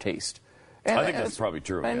for her taste. And I think that's probably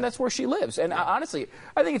true. And that's where she lives. And honestly,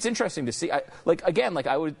 I think it's interesting to see. I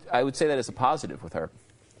would say that as a positive with her.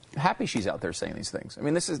 Happy she's out there saying these things. I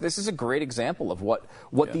mean, this is a great example of what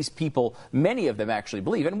these people, many of them actually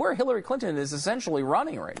believe, and where Hillary Clinton is essentially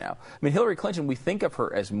running right now. I mean, Hillary Clinton, we think of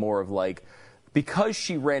her as more of like, because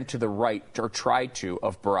she ran to the right, or tried to,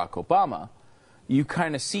 of Barack Obama, you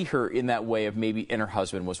kind of see her in that way of maybe, and her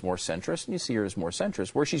husband was more centrist, and you see her as more centrist.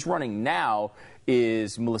 Where she's running now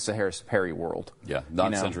is Melissa Harris Perry world. Yeah,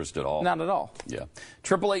 not centrist at all. Not at all. Yeah.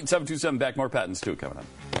 888-727 back. More patents, too, coming up.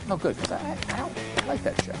 Oh, good. I like that show. I like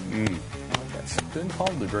that show. Didn't call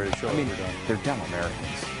them the greatest show ever done. They're dumb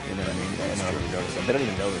Americans. You know what I mean? They don't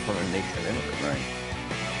even know they're from a nation of immigrants. Right.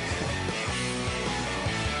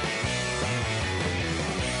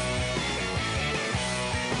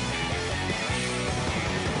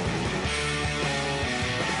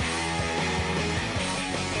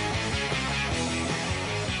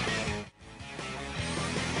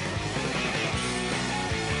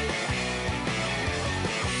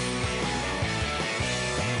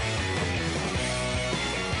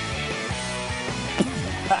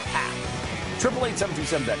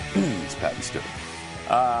 It's Pat and Stu.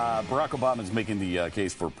 Barack Obama is making the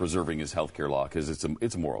case for preserving his health care law because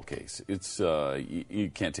it's a moral case. It's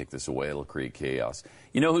you can't take this away. It'll create chaos.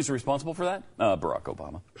 You know who's responsible for that? Barack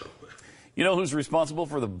Obama. You know who's responsible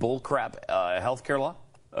for the bullcrap health care law?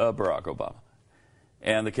 Barack Obama.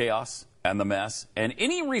 And the chaos and the mess and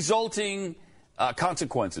any resulting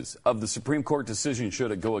consequences of the Supreme Court decision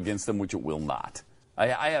should it go against them, which it will not.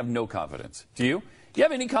 I have no confidence. Do you? Do you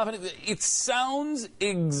have any confidence? It sounds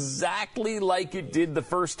exactly like it did the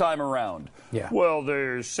first time around. Yeah. Well,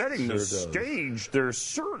 they're setting the stage. They're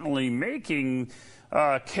certainly making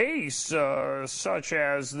a case such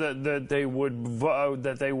as that they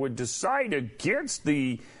would decide against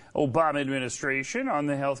the Obama administration on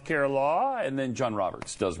the health care law, and then John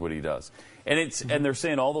Roberts does what he does. And and they're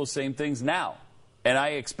saying all those same things now. And I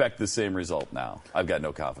expect the same result now. I've got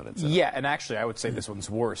no confidence in it. Yeah, and actually I would say this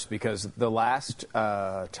one's worse because the last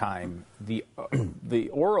time the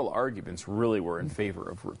oral arguments really were in favor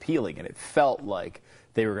of repealing it. It felt like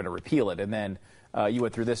they were going to repeal it. And then you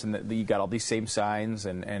went through this and you got all these same signs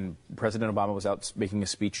and President Obama was out making a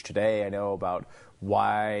speech today, I know, about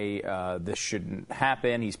why this shouldn't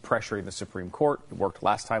happen. He's pressuring the Supreme Court. It worked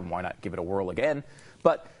last time. Why not give it a whirl again?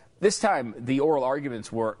 But this time the oral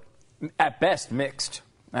arguments were at best mixed.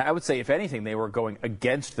 I would say, if anything, they were going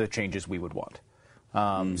against the changes we would want.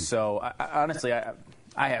 So, honestly,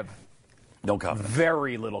 I have No confidence.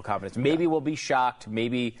 Very little confidence. Maybe we'll be shocked.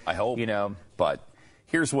 Maybe, I hope. But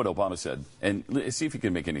here's what Obama said, and see if you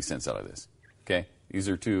can make any sense out of this. Okay? These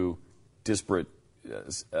are two disparate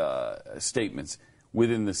statements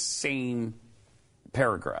within the same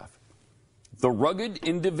paragraph. The rugged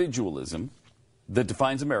individualism that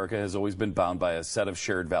defines America has always been bound by a set of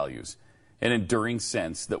shared values, an enduring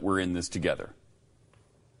sense that we're in this together.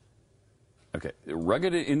 Okay, the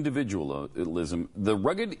rugged individualism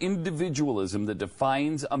that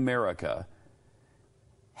defines America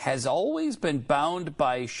has always been bound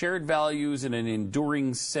by shared values and an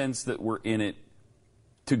enduring sense that we're in it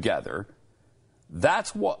together.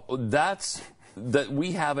 That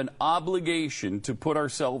we have an obligation to put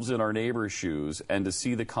ourselves in our neighbor's shoes and to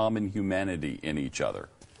see the common humanity in each other.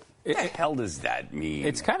 What the hell does that mean?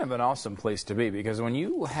 It's kind of an awesome place to be, because when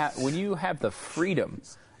you have the freedom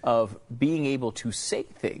of being able to say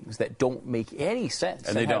things that don't make any sense,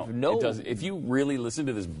 and they don't. If you really listen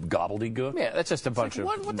to this gobbledygook, yeah, that's just a bunch of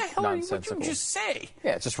what the hell what did you just say?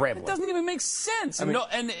 Yeah, it's just rambling. It doesn't even make sense. And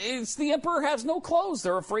it's the emperor has no clothes.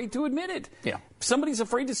 They're afraid to admit it. Yeah, somebody's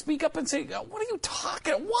afraid to speak up and say, "What are you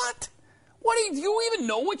talking? What? Do you even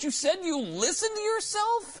know what you said? You listen to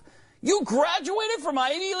yourself? You graduated from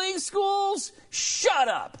Ivy League schools? Shut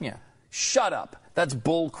up. Yeah, shut up. That's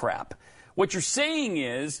bull crap." What you're saying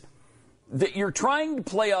is that you're trying to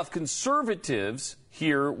play off conservatives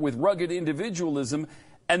here with rugged individualism,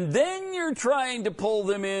 and then you're trying to pull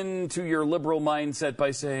them into your liberal mindset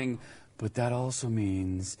by saying, but that also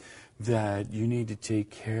means that you need to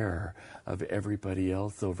take care of everybody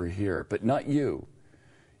else over here, but not you.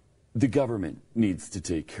 The government needs to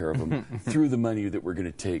take care of them through the money that we're going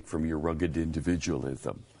to take from your rugged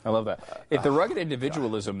individualism. I love that. If the rugged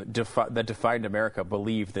individualism that defined America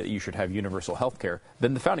believed that you should have universal health care,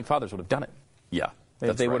 then the Founding Fathers would have done it. Yeah.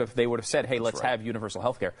 They would have said, hey, let's have universal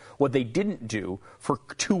health care. What they didn't do for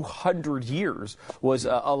 200 years was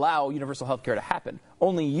allow universal health care to happen.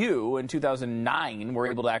 Only you, in 2009, were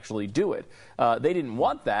able to actually do it. They didn't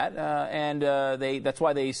want that, and that's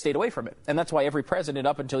why they stayed away from it. And that's why every president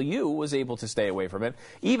up until you was able to stay away from it.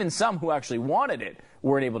 Even some who actually wanted it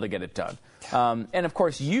weren't able to get it done. And, of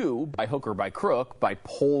course, you, by hook or by crook, by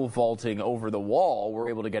pole vaulting over the wall, were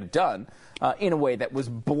able to get it done in a way that was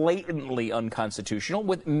blatantly unconstitutional,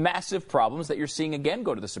 with massive problems that you're seeing again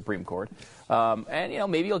go to the Supreme Court.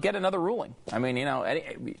 And, maybe you'll get another ruling. I mean,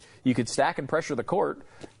 you could stack and pressure the court.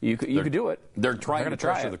 You could do it. They're trying to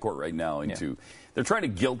pressure the court right now into. They're trying to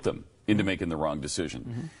guilt them into making the wrong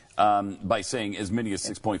decision by saying as many as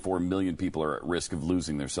 6.4 million people are at risk of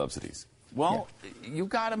losing their subsidies. Well, you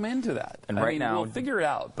got them into that. And right now, we'll figure it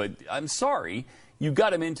out. But I'm sorry, you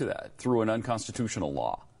got them into that through an unconstitutional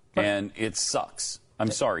law, and it sucks. I'm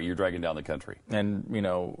sorry, you're dragging down the country. And,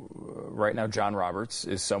 right now John Roberts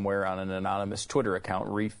is somewhere on an anonymous Twitter account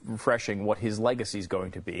refreshing what his legacy is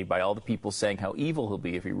going to be by all the people saying how evil he'll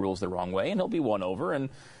be if he rules the wrong way, and he'll be won over. And,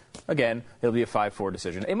 again, it'll be a 5-4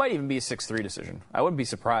 decision. It might even be a 6-3 decision. I wouldn't be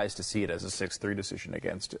surprised to see it as a 6-3 decision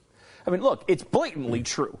against it. I mean, look, it's blatantly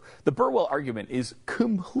true. The Burwell argument is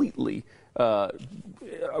completely,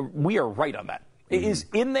 we are right on that. It is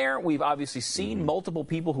in there. We've obviously seen multiple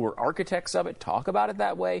people who are architects of it talk about it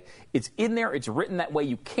that way. It's in there. It's written that way.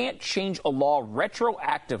 You can't change a law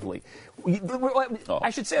retroactively. I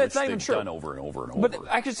should say that's not even true. Done over and over and over.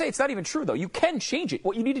 But I should say it's not even true, though. You can change it.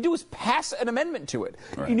 What you need to do is pass an amendment to it.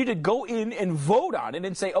 Right. You need to go in and vote on it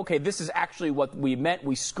and say, okay, this is actually what we meant.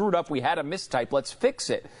 We screwed up. We had a mistype. Let's fix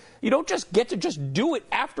it. You don't just get to just do it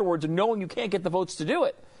afterwards knowing you can't get the votes to do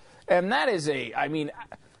it. And that is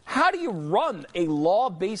how do you run a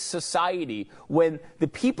law-based society when the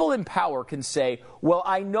people in power can say, well,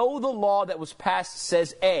 I know the law that was passed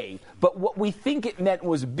says A, but what we think it meant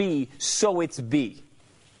was B, so it's B?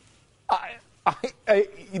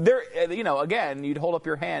 Again, you'd hold up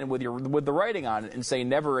your hand with the writing on it and say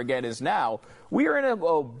never again is now. We are in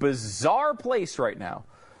a bizarre place right now.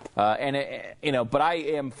 But I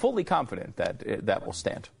am fully confident that that will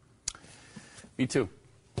stand. Me too.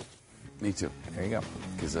 Me too. There you go.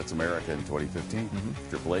 Because that's America in 2015.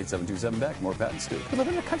 888-727-BECK. More Pat and Stu. We live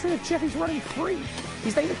in a country that Jeffy's running free.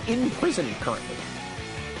 He's not even in prison currently.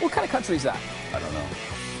 What kind of country is that? I don't know.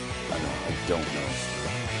 I don't know.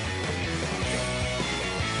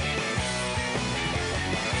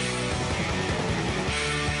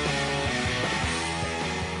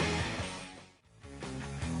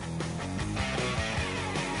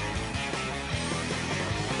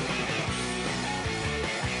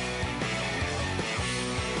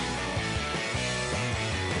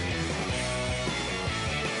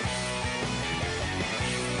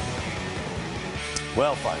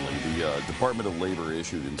 Well, finally, the Department of Labor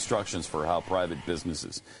issued instructions for how private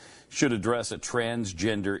businesses should address a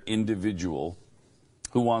transgender individual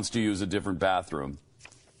who wants to use a different bathroom,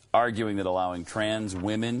 arguing that allowing trans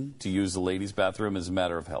women to use the ladies' bathroom is a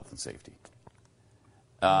matter of health and safety.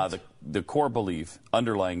 The core belief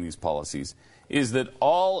underlying these policies is that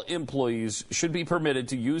all employees should be permitted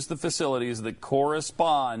to use the facilities that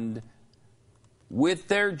correspond with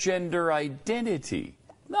their gender identity.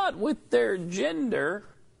 Not with their gender,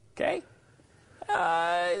 okay?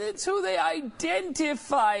 It's who they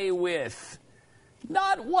identify with,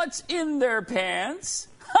 not what's in their pants.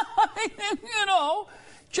 You know,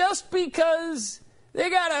 just because they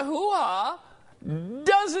got a hoo-ha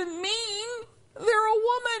doesn't mean they're a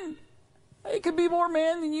woman. They could be more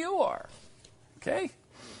man than you are, okay?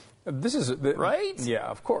 This is right? Yeah,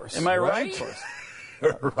 of course. Am I right? Of course.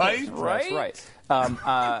 Right? That's right.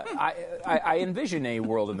 I envision a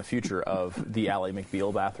world in the future of the Ally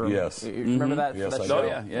McBeal bathroom. Yes. You remember that? Yes, that I show?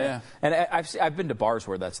 do. Yeah. And I've been to bars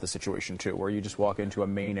where that's the situation too, where you just walk into a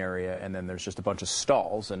main area and then there's just a bunch of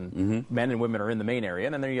stalls, and men and women are in the main area,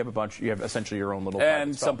 and then there you have essentially your own little.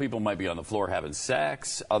 And stall. some people might be on the floor having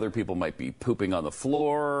sex. Other people might be pooping on the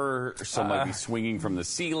floor. Some might be swinging from the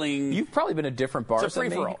ceiling. You've probably been to different bars. It's a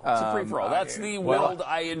free-for-all. It's a free-for-all. That's the world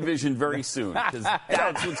I envision very soon, because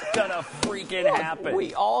that's what's gonna freaking happen.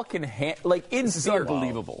 We all can It's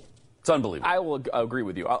unbelievable. It's unbelievable. I will agree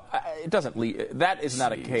with you. It doesn't that is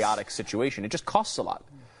not a chaotic situation. It just costs a lot.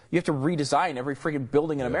 You have to redesign every freaking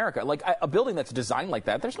building in America. Like a building that's designed like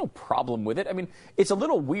that, there's no problem with it. I mean, it's a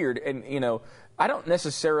little weird, and I don't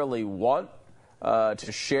necessarily want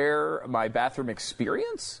to share my bathroom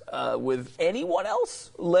experience with anyone else,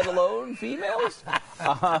 let alone females.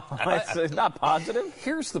 It's not positive.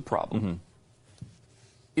 Here's the problem.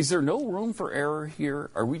 Is there no room for error here?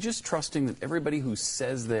 Are we just trusting that everybody who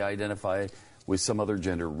says they identify with some other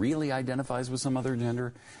gender really identifies with some other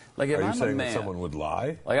gender? Like, if Are you I'm saying a man, that someone would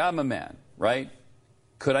lie? Like, I'm a man, right?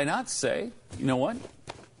 Could I not say, you know what?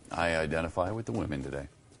 I identify with the women today,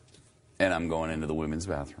 and I'm going into the women's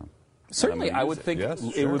bathroom. Certainly, I would think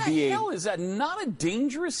it would be hell, is that not a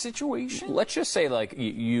dangerous situation? Let's just say, like,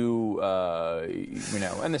 you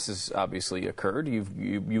and this has obviously occurred.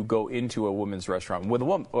 You go into a women's restaurant with a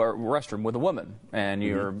woman, or restroom with a woman, and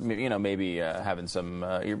you're maybe having some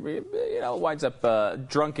winds up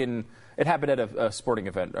drunken. It happened at a sporting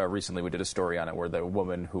event recently. We did a story on it where the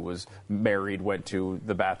woman who was married went to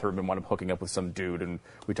the bathroom and wound up hooking up with some dude, and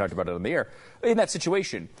we talked about it on the air. In that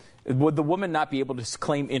situation, would the woman not be able to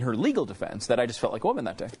claim in her legal defense that I just felt like a woman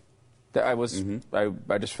that day? That I was,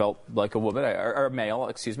 I just felt like a woman, or a male,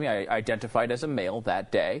 excuse me. I identified as a male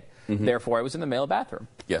that day. Therefore, I was in the male bathroom.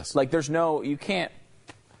 Yes. Like, you can't.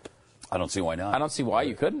 I don't see why not. I don't see why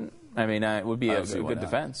you couldn't. I mean, it would be a good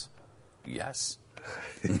defense. Yes.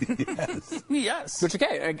 Yes. It's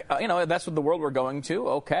okay. That's what the world we're going to.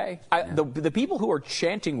 Okay. The people who are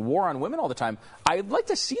chanting war on women all the time, I'd like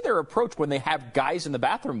to see their approach when they have guys in the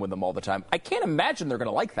bathroom with them all the time. I can't imagine they're going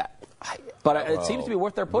to like that. But it seems to be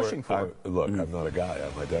what they're pushing for. Look, I'm not a guy.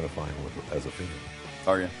 I'm identifying as a female.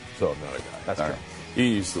 Are you? So I'm not a guy. That's all true. Right. You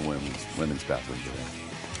use the women's bathroom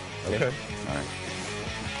today. Okay. All right.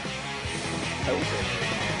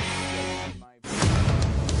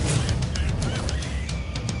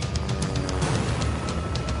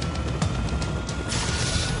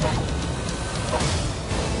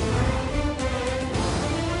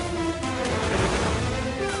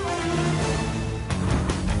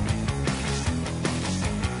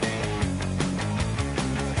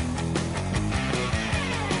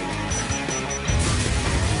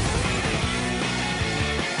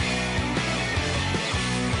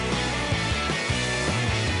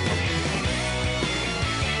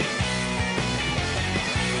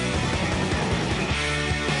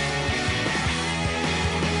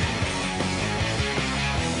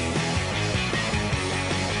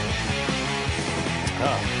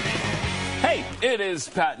 It is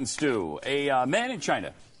Pat and Stu. A man in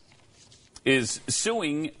China is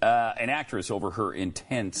suing an actress over her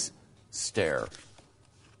intense stare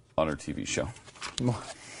on her TV show.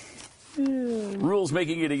 Rules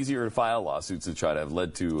making it easier to file lawsuits in China have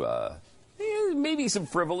led to maybe some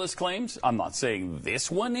frivolous claims. I'm not saying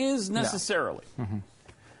this one is necessarily.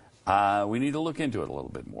 No. We need to look into it a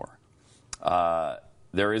little bit more.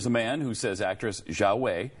 There is a man who says actress Zhao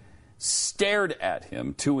Wei stared at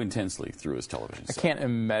him too intensely through his television set. I can't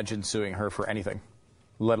imagine suing her for anything,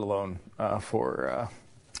 let alone for.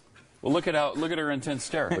 Well, look at her intense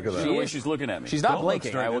stare. Look at that. The way she's looking at me. She's not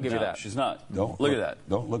blinking. I will give you that. She's not. Don't look at that.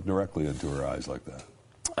 Don't look directly into her eyes like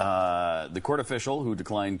that. The court official, who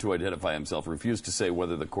declined to identify himself, refused to say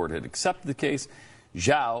whether the court had accepted the case.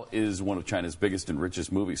 Zhao is one of China's biggest and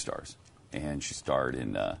richest movie stars, and she starred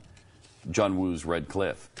in John Woo's Red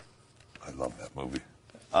Cliff. I love that movie.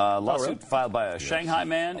 Lawsuit filed by a Shanghai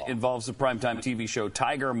man involves the primetime TV show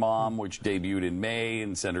Tiger Mom, which debuted in May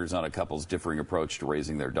and centers on a couple's differing approach to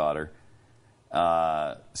raising their daughter.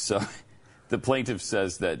 So the plaintiff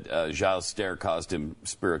says that Zhao's stare caused him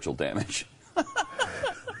spiritual damage.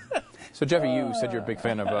 So, Jeffy, you said you're a big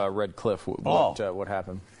fan of Red Cliff. What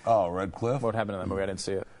happened? Oh, Red Cliff? What happened in that movie? I didn't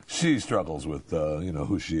see it. She struggles with,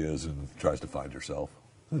 who she is and tries to find herself.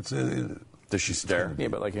 Does she stare? Yeah,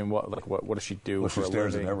 but in what? What does she do for a living? She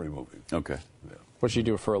stares in every movie. Okay. Yeah. What does she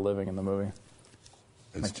do for a living in the movie?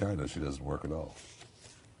 It's China. She doesn't work at all.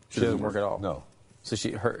 She doesn't work at all? No. So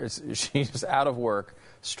she's out of work,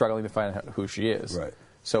 struggling to find out who she is. Right.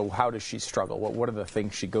 So how does she struggle? What are the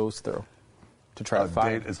things she goes through to try to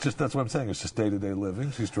find? That's what I'm saying. It's just day-to-day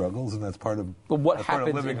living. She struggles, and that's part of. But what that's part of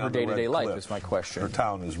happens living in her on the day-to-day Red life Cliff. is my question. Her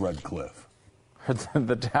town is Red Cliff.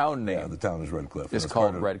 The town name? Yeah, the town is Red Cliff. It's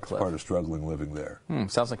called Red Cliff. It's part of struggling living there.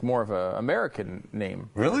 Sounds like more of an American name.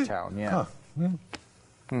 Really? Town, yeah. Huh.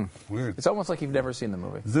 Weird. It's almost like you've never seen the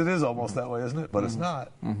movie. It is almost that way, isn't it? But it's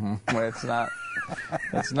not. Well, it's not.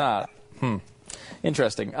 It's not.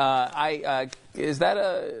 Interesting. Is that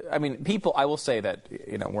a? I mean, people. I will say that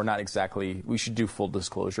we're not exactly. We should do full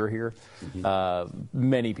disclosure here.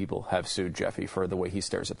 Many people have sued Jeffy for the way he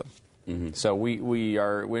stares at them. So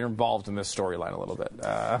we're involved in this storyline a little bit.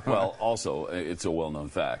 Well, also, it's a well-known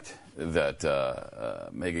fact that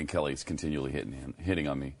Megyn Kelly's continually hitting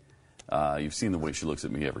on me. You've seen the way she looks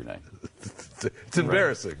at me every night. It's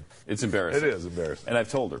embarrassing. It's embarrassing. It is embarrassing. And I've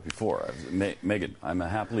told her before, Megyn, I'm a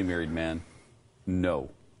happily married man. No.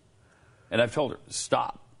 And I've told her,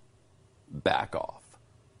 stop. Back off.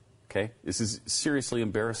 Okay? This is seriously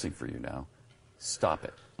embarrassing for you now. Stop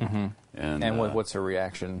it. And what's her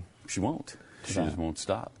reaction? She won't. She just won't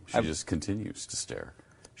stop. She just continues to stare.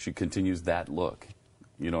 She continues that look.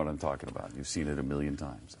 You know what I'm talking about. You've seen it a million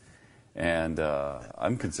times. And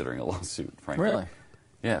I'm considering a lawsuit, frankly. Really?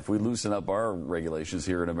 Yeah, if we loosen up our regulations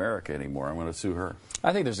here in America anymore, I'm going to sue her.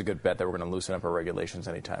 I think there's a good bet that we're going to loosen up our regulations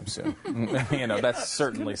anytime soon. That's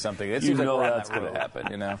certainly something. It seems that's going to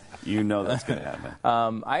happen. You know that's going to happen.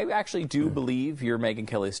 I actually do believe your Megyn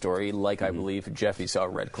Kelly story, like I believe Jeffy saw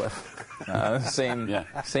Red Cliff. Same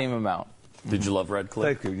amount. Did you love Red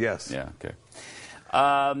Cliff? Thank you. Yes. Yeah. Okay.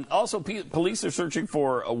 Also, police are searching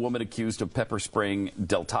for a woman accused of pepper spraying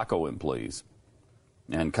Del Taco employees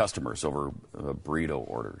and customers over burrito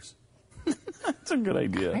orders. That's a good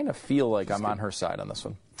idea. I kind of feel like I'm on her side on this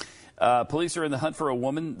one. Police are in the hunt for a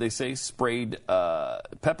woman, they say,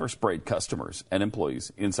 pepper sprayed customers and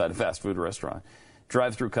employees inside a fast food restaurant.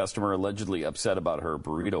 Drive-through customer allegedly upset about her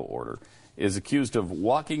burrito order is accused of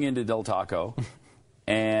walking into Del Taco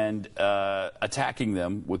and attacking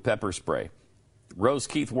them with pepper spray. Rose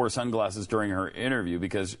Keith wore sunglasses during her interview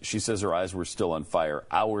because she says her eyes were still on fire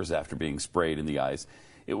hours after being sprayed in the eyes.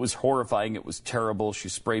 It was horrifying. It was terrible. She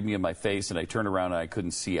sprayed me in my face, and I turned around and I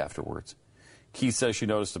couldn't see afterwards. Keith says she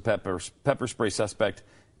noticed a pepper spray suspect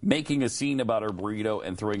making a scene about her burrito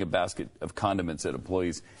and throwing a basket of condiments at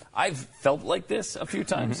employees. I've felt like this a few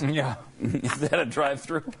times. Yeah. At a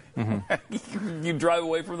drive-through. You drive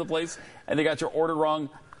away from the place, and they got your order wrong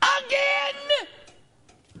again!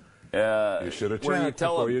 You should have checked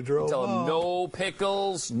before you drove. Tell them no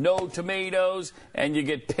pickles, no tomatoes, and you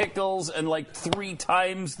get pickles and like 3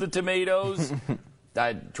 times the tomatoes.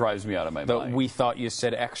 That drives me out of my mind. We thought you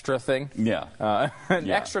said extra thing? Yeah.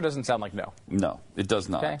 Extra doesn't sound like no. No, it does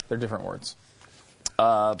not. Okay, they're different words.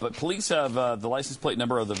 But police have the license plate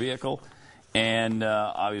number of the vehicle, and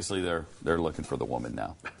obviously they're looking for the woman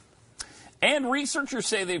now. And researchers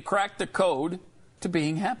say they've cracked the code to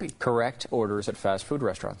being happy. Correct orders at fast food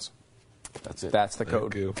restaurants. That's it. That's the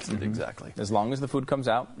code. That's it, exactly. As long as the food comes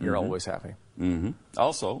out, you're always happy.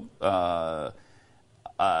 Also,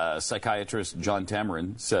 psychiatrist John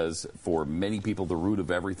Tamarin says for many people, the root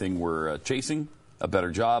of everything we're chasing, a better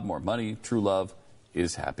job, more money, true love,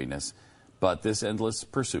 is happiness. But this endless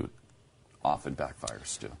pursuit often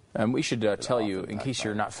backfires, too. And we should tell you, in case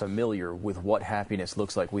you're not familiar with what happiness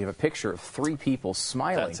looks like, we have a picture of 3 people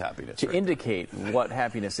smiling. That's happiness, to right? Indicate what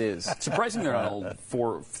happiness is. Surprisingly, they're not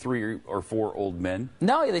 3 or 4 old men.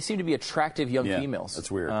 No, they seem to be attractive young females.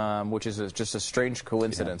 That's weird. Which is just a strange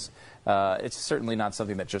coincidence. It's certainly not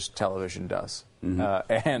something that just television does. But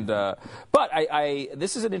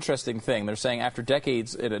this is an interesting thing. They're saying after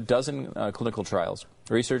decades in a dozen clinical trials,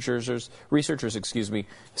 researchers,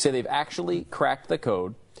 say they've actually cracked the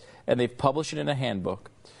code, and they've published it in a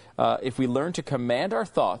handbook. If we learn to command our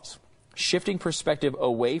thoughts, shifting perspective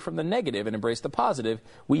away from the negative and embrace the positive,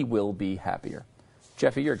 we will be happier.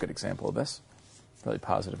 Jeffy, you're a good example of this. Really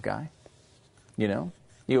positive guy. You know,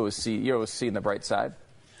 you're always seeing the bright side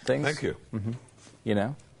of things. Thank you. Mm-hmm. You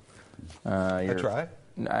know, I try.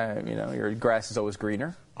 You know, your grass is always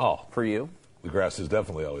greener. Oh, for you, the grass is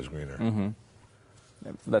definitely always greener. Mm-hmm.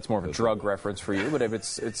 That's more of a drug reference for you, but if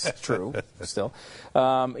it's true still.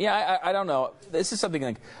 I don't know. This is something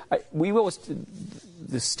like we always.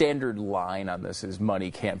 The standard line on this is money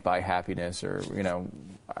can't buy happiness, or you know.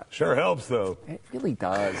 Sure helps though. It really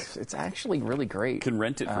does. It's actually really great. Can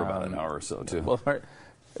rent it for about an hour or so too. Well,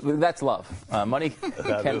 that's love. Money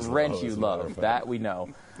can rent you love. That we know.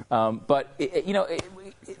 But it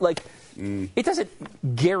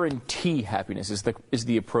doesn't guarantee happiness. Is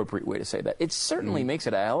the appropriate way to say that. It certainly makes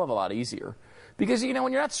it a hell of a lot easier. Because, you know,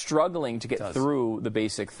 when you're not struggling to get through the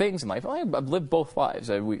basic things in life, I've lived both lives.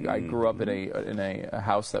 I grew up in a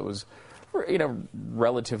house that was, you know,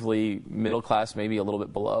 relatively middle class, maybe a little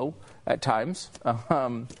bit below at times.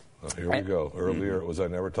 Here we go. Earlier it was I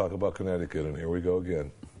never talk about Connecticut, and here we go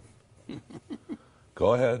again.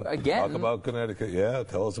 Go ahead. Again? Talk about Connecticut. Yeah,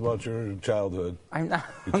 tell us about your childhood.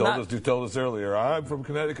 You told us earlier, I'm from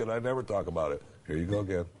Connecticut. I never talk about it. Here you go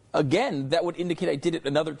again. Again, that would indicate I did it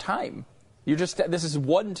another time. This is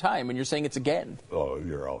one time, and you're saying it's again. Oh,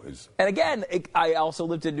 you're always. And again, I also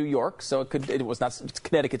lived in New York, so it was not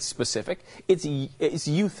Connecticut specific. It's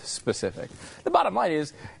youth specific. The bottom line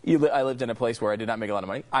is, I lived in a place where I did not make a lot of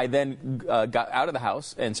money. I then got out of the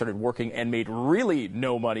house and started working and made really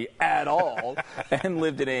no money at all, and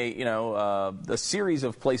lived in a series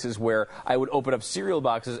of places where I would open up cereal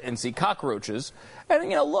boxes and see cockroaches. And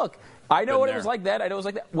look. I know what it was like then. I know it was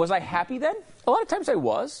like that. Was I happy then? A lot of times I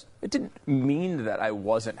was. It didn't mean that I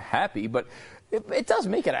wasn't happy, but it does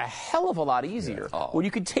make it a hell of a lot easier when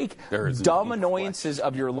you can take dumb annoyances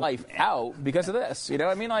of your life out because of this. You know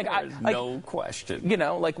what I mean? No question. You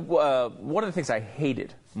know, one of the things I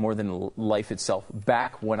hated more than life itself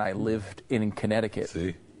back when I lived in Connecticut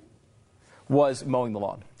was mowing the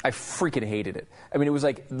lawn. I freaking hated it. I mean, it was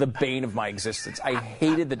like the bane of my existence. I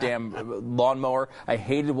hated the damn lawnmower. I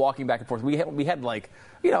hated walking back and forth. We had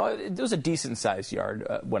it was a decent sized yard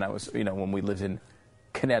when we lived in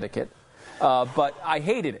Connecticut. But I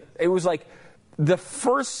hated it. It was like the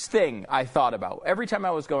first thing I thought about every time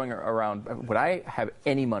I was going around, when I have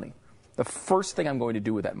any money, the first thing I'm going to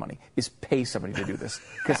do with that money is pay somebody to do this,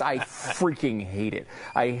 because I freaking hate it.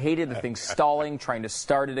 I hated the thing stalling, trying to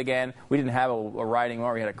start it again. We didn't have a riding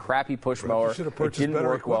mower. We had a crappy push mower. You should have purchased it didn't better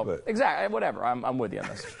work well. equipment. Exactly. Whatever. I'm with you on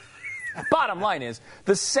this. Bottom line is,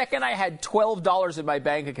 the second I had $12 in my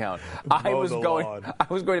bank account, I was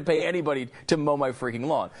going to pay anybody to mow my freaking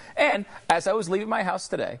lawn. And as I was leaving my house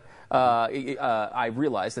today, I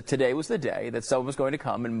realized that today was the day that someone was going to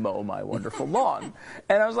come and mow my wonderful lawn.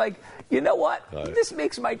 And I was like, you know what? This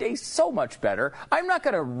makes my day so much better. I'm not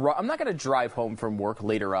going to drive home from work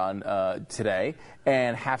later on today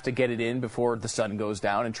and have to get it in before the sun goes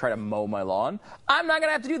down and try to mow my lawn. I'm not going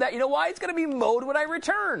to have to do that. You know why? It's going to be mowed when I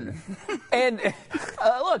return. And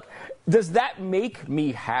look, does that make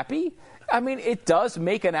me happy? I mean, it does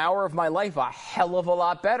make an hour of my life a hell of a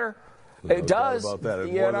lot better. It does. About that.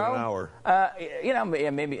 It's more than an hour.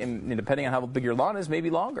 Maybe depending on how big your lawn is,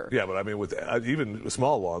 maybe longer. Yeah, but I mean, with even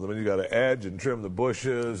small lawns, I mean, you got to edge and trim the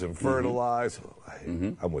bushes and fertilize.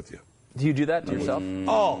 I'm with you. Do you do that to yourself?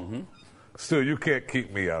 Stu, you can't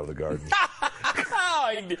keep me out of the garden.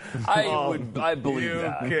 I believe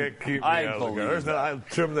that. You can't keep me out of the garden. I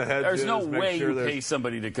trim the hedges. There's no way you pay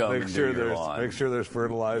somebody to come and do your lawn. Make sure there's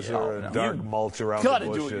fertilizer and dark mulch around the bushes. You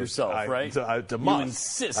got to do it yourself, right? You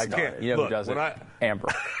insist I can't. on it. You know who does it? Amber.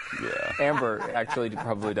 Yeah. Amber actually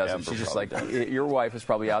probably does it. She's just like, your wife is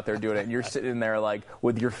probably out there doing it, and you're sitting there like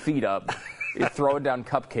with your feet up, you're throwing down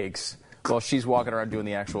cupcakes while she's walking around doing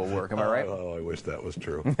the actual work. Am I right? Oh, I wish that was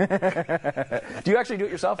true. Do you actually do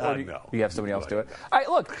it yourself, or do you have somebody else do it?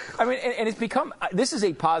 Look, I mean, and it's become, this is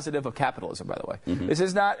a positive of capitalism, by the way. This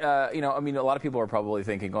is not, I mean, a lot of people are probably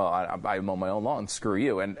thinking, oh, I mow my own lawn, screw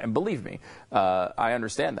you. And believe me, I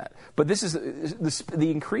understand that. But this is,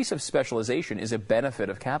 the increase of specialization is a benefit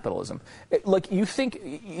of capitalism. You think,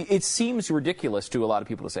 it seems ridiculous to a lot of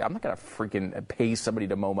people to say, I'm not going to freaking pay somebody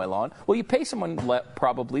to mow my lawn. Well, you pay someone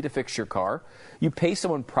probably to fix your car. You pay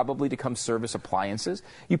someone probably to come service appliances.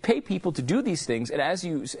 You pay people to do these things, and as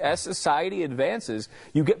society advances,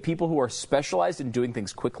 you get people who are specialized in doing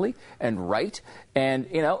things quickly and right, and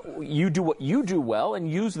you do what you do well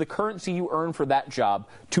and use the currency you earn for that job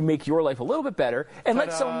to make your life a little bit better, and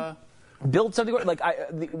let someone Build something like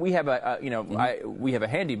we have we have a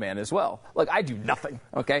handyman as well. Like I do nothing.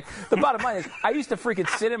 Okay. The bottom line is I used to freaking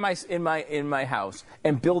sit in my house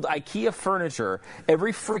and build IKEA furniture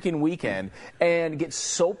every freaking weekend and get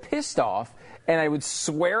so pissed off. And I would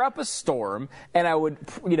swear up a storm, and I would,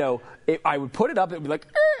 I would put it up, and it would be like,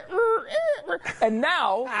 and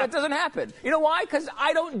now that doesn't happen. You know why? Because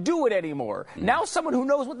I don't do it anymore. Now someone who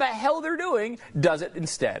knows what the hell they're doing does it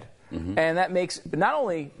instead. And that makes not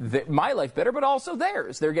only my life better, but also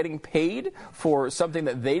theirs. They're getting paid for something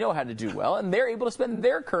that they know how to do well, and they're able to spend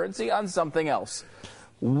their currency on something else.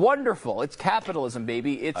 Wonderful. It's capitalism,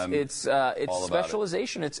 baby. It's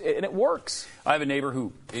specialization. And it works. I have a neighbor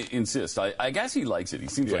who insists. I guess he likes it. He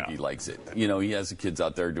seems like he likes it. He has the kids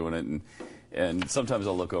out there doing it, and sometimes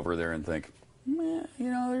I'll look over there and think, no.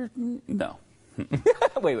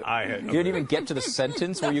 Wait. You didn't even get to the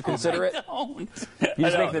sentence where you consider it? You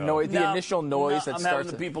just make the noise, the initial noise that I'm starts.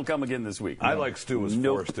 having the people come again this week. I like Stu was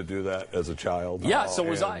forced to do that as a child. Yeah, so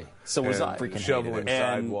was I. Freaking shoveling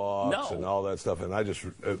sidewalks and all that stuff, and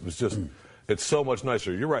it was just. It's so much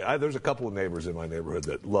nicer. You're right. There's a couple of neighbors in my neighborhood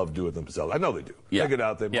that love doing it themselves. I know they do. Yeah. They get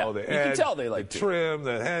out, they mow the edge. You can tell they like to trim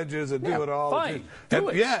the hedges and do it all. Fine. Do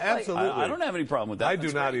it. Yeah, absolutely. I don't have any problem with that. I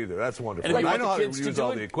do not either. That's wonderful. And I know how to use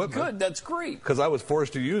all the equipment. Good. That's great. Because I was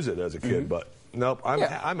forced to use it as a kid, but nope.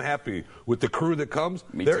 I'm happy with the crew that comes.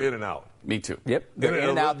 They're in and out. Me too. Yep. They're in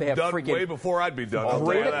and out. They have freaking way before I'd be done.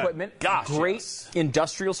 Great equipment. Great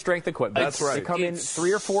industrial strength equipment. That's right. They come in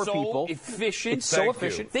 3 or 4 people. Efficient. It's so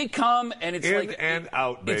efficient. They come and it's in and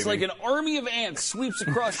out, baby. It's like an army of ants sweeps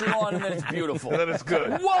across your lawn and then it's beautiful. And then it's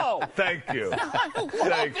good. Whoa! Thank you.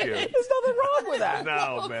 Thank you. There's nothing wrong with that.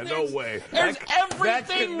 No, man, no way. There's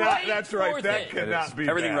everything right. That's right. That cannot be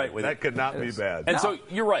everything bad. Right with that it. could not be bad. And so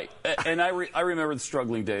you're right. And I remember the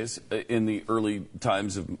struggling days in the early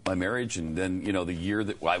times of my marriage, and then the year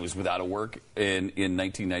that I was without a work in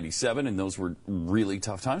 1997, and those were really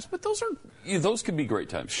tough times. But those could be great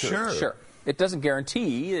times. Sure. It doesn't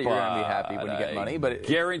guarantee that you're going to be happy when you get money, but it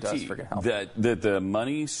guarantee does freaking help. that the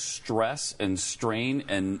money, stress, and strain,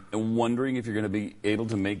 and wondering if you're going to be able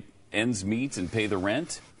to make ends meet and pay the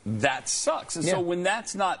rent, that sucks. And so when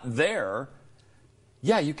that's not there,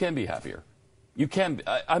 you can be happier. You can.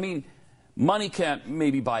 I mean. Money can't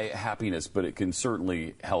maybe buy happiness, but it can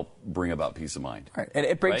certainly help bring about peace of mind. Right. And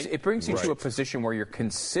it brings you to a position where you're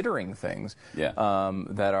considering things that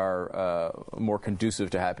are more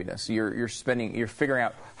conducive to happiness. You're figuring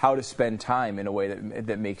out how to spend time in a way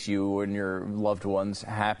that makes you and your loved ones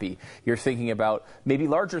happy. You're thinking about maybe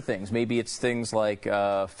larger things. Maybe it's things like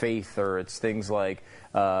faith, or it's things like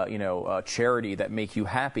charity that make you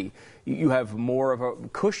happy. You have more of a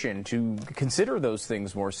cushion to consider those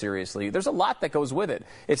things more seriously. There's a lot that goes with it.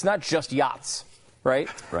 It's not just yachts, right?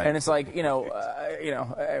 And it's like,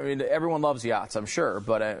 I mean, everyone loves yachts, I'm sure,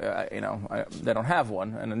 but they don't have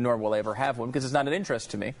one, and nor will I ever have one because it's not an interest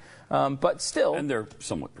to me. But still, and they're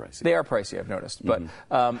somewhat pricey. They are pricey, I've noticed. But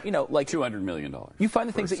like $200 million. You find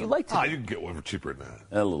the things that you like to. You can get one for cheaper than that.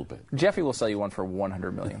 A little bit. Jeffy will sell you one for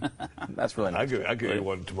 $100 million. That's really nice. I'll give you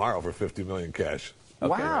one tomorrow for $50 million cash. Okay.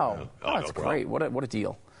 Wow, that's great. What a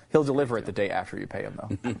deal. He'll deliver it the day after you pay him, though.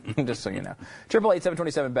 Just so you know.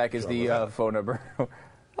 888-727 Beck is the phone number.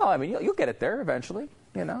 Oh, I mean, you'll get it there eventually.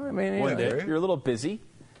 I mean, you're a little busy.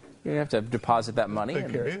 You have to deposit that money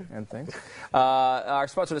and things. Our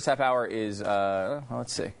sponsor this half hour is,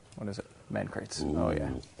 let's see, what is it? Man Crates. Ooh. Oh, yeah.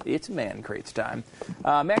 It's Man Crates time.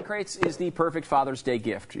 Man Crates is the perfect Father's Day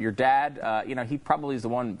gift. Your dad, he probably is the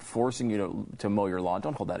one forcing you to mow your lawn.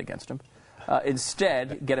 Don't hold that against him.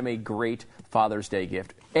 Instead, get him a great Father's Day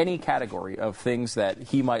gift. Any category of things that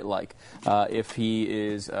he might like. If he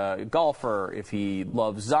is a golfer, if he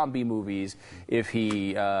loves zombie movies, if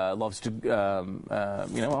he loves to,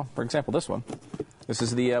 for example, this one. This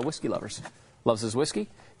is the Whiskey Lovers. Loves his whiskey.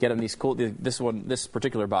 Get him these cool. This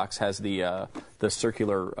particular box has the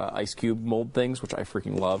circular ice cube mold things, which I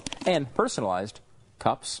freaking love, and personalized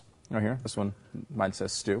cups. Right here, this one, mine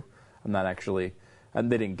says Stu. I'm not actually. And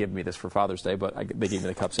they didn't give me this for Father's Day, but they gave me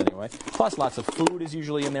the cups anyway. Plus, lots of food is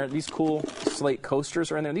usually in there. These cool slate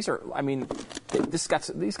coasters are in there. These are, I mean, these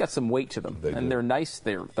got some weight to them, they're nice.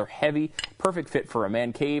 They're heavy, perfect fit for a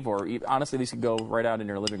man cave, or honestly, these could go right out in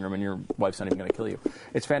your living room, and your wife's not even going to kill you.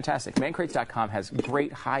 It's fantastic. Mancrates.com has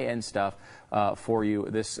great high-end stuff for you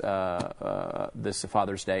this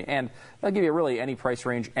Father's Day, and they'll give you really any price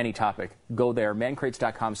range, any topic. Go there,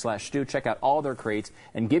 mancrates.com/Stu. Check out all their crates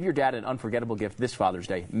and give your dad an unforgettable gift this Father's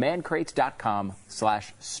Day.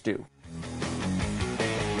 mancrates.com/Stu.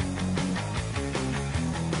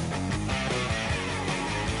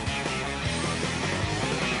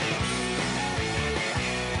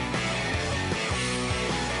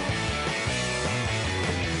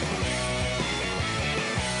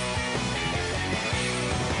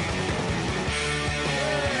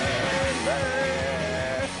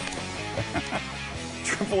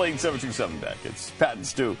 888-727-BECK. It's Pat and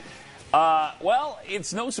Stu. Well,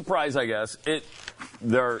 it's no surprise, I guess.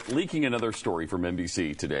 They're leaking another story from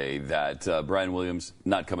NBC today that Brian Williams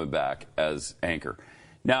not coming back as anchor.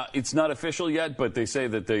 Now, it's not official yet, but they say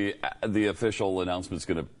that the official announcement's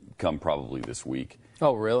going to come probably this week.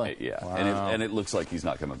 Oh, really? Yeah, wow. and it looks like he's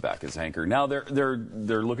not coming back as anchor. Now they're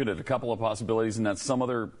looking at a couple of possibilities, and that's some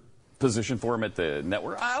other position for him at the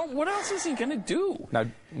network. What else is he going to do? Now,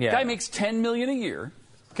 yeah. Guy makes $10 million a year.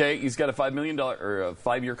 Okay, he's got a $5 million or a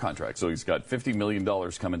 5-year contract, so he's got $50 million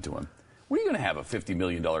coming to him. What are you going to have a $50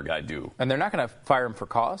 million guy do? And they're not going to fire him for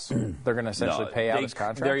cause. They're going to essentially pay out his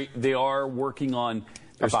contract. They are working on.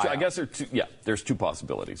 I guess there's two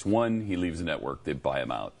possibilities. One, he leaves the network, they buy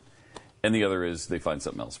him out, and the other is they find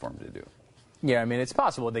something else for him to do. Yeah, I mean, it's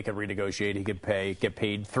possible they could renegotiate. He could get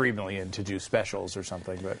paid $3 million to do specials or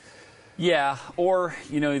something, but. Yeah, or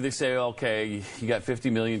they say, okay, you got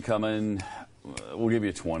 $50 million coming, we'll give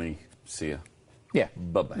you 20. See ya. Yeah,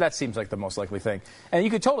 bye-bye. That seems like the most likely thing. And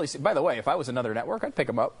you could totally see. By the way, if I was another network, I'd pick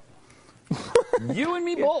him up. You and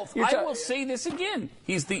me both. I will say this again: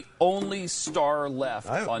 he's the only star left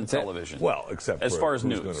on television. Well, except as far as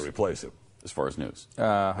who's news going to replace him. As far as news,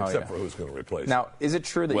 except for who's going to replace him. Now, is it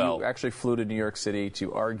true that you actually flew to New York City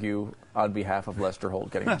to argue on behalf of Lester Holt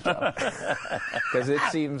getting his job? Because it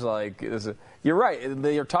seems like you're right.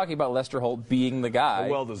 You're talking about Lester Holt being the guy.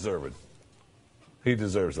 Well deserved. He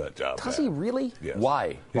deserves that job. Does he really? Yes.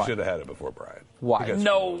 Why? He should have had it before Brian. Why?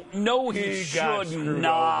 No, he should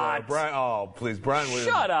not. Brian, please, Brian Williams.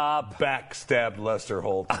 Shut up. Backstabbed Lester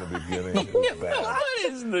Holt in the beginning. It was bad.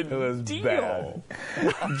 What is the deal?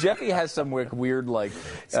 Bad. Jeffy has some weird weird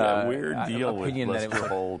deal with Lester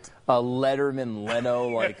Holt. A Letterman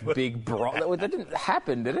Leno big brawl. That didn't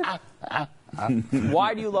happen, did it?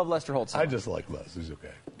 Why do you love Lester Holt so much? I just like Les. He's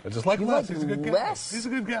okay. I just like Les. He's a good guy. He's a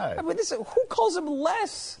good guy. I mean, who calls him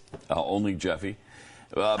Les? Only Jeffy.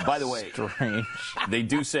 By the way, strange. They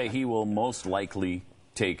do say he will most likely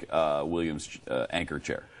take Williams' anchor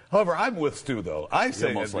chair. However, I'm with Stu, though. I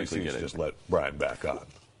say most likely NBC just let Brian back on.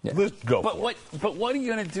 Yeah. Let's go. But what are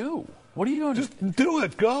you going to do? What are you going to just do?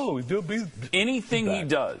 It. Go. Anything he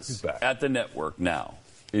does at the network now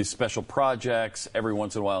is special projects. Every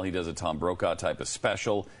once in a while, he does a Tom Brokaw type of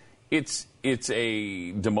special. It's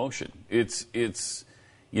a demotion. It's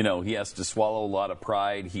he has to swallow a lot of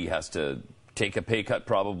pride. He has to take a pay cut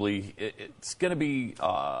probably. It's going to be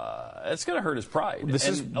it's going to hurt his pride.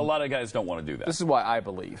 A lot of guys don't want to do that. This is why I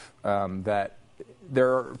believe that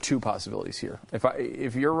there are two possibilities here.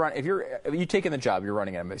 If you take in the job, you're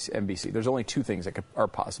running at NBC. There's only two things that are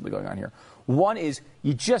possibly going on here. One is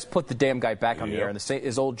you just put the damn guy back on the air in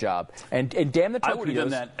his old job, and damn the torpedoes. I would have done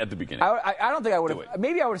that at the beginning. I don't think I would have.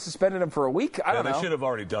 Maybe I would have suspended him for a week. I don't know. They should have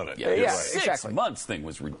already done it. Yeah, right. 6 months thing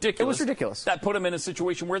was ridiculous. It was ridiculous. That put him in a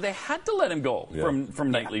situation where they had to let him go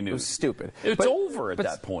from nightly news. It was stupid. It's over at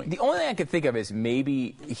that point. The only thing I could think of is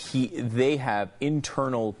maybe they have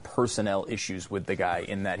internal personnel issues with the guy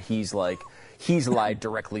in that he's lied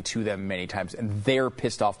directly to them many times, and they're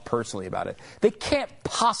pissed off personally about it. They can't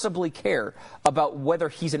possibly care about whether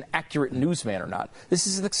he's an accurate newsman or not. This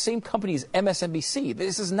is the same company as MSNBC.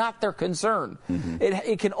 This is not their concern. Mm-hmm.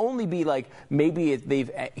 It can only be maybe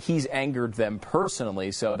he's angered them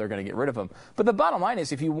personally, so they're going to get rid of him. But the bottom line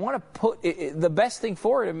is, if you want to put the best thing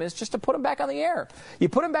for him is just to put him back on the air. You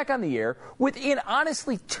put him back on the air within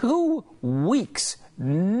honestly 2 weeks.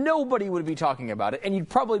 Nobody would be talking about it, and you'd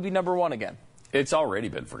probably be number one again. It's already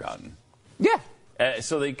been forgotten. Yeah.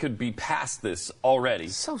 So they could be past this already.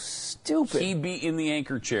 So stupid. He'd be in the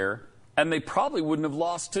anchor chair, and they probably wouldn't have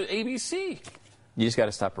lost to ABC. You just got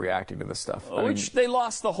to stop reacting to this stuff. They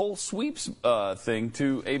lost the whole sweeps thing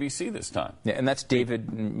to ABC this time. Yeah, and that's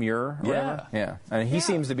David Muir. Yeah. And he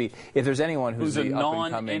seems to be, if there's anyone who's a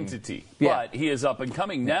non-entity, but he is up and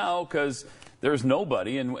coming now because there's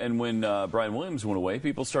nobody. And when Brian Williams went away,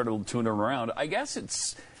 people started tuning him around.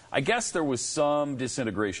 I guess there was some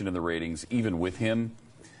disintegration in the ratings, even with him,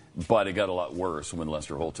 but it got a lot worse when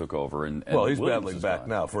Lester Holt took over. And he's battling back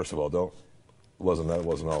now. First of all, that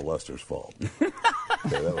wasn't all Lester's fault.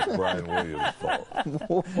 Okay, that was Brian Williams' fault.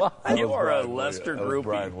 You are a Lester groupie. That was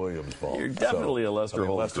Brian Williams' fault. You're definitely a Lester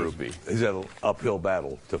Holt groupie. He's had an uphill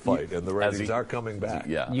battle to fight, and the ratings are coming back.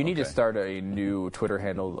 You need to start a new Twitter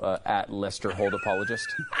handle at Lester Holt Apologist,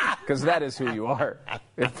 because that is who you are.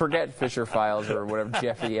 Forget Fisher Files or whatever,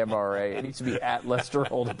 Jeffy MRA. It needs to be at Lester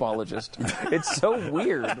Holt Apologist. It's so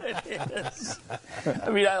weird. It is. I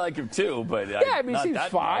mean, I like him too, but he seems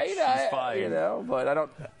fine. He's fine. But I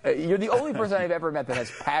don't. You're the only person I've ever met that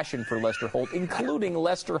has passion for Lester Holt, including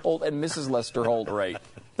Lester Holt and Mrs. Lester Holt. Right.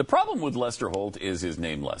 The problem with Lester Holt is his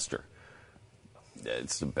name, Lester.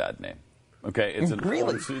 It's a bad name. Okay, it's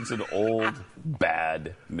an old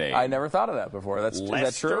bad name. I never thought of that before. Is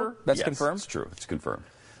that true? That's yes, confirmed? It's true. It's confirmed.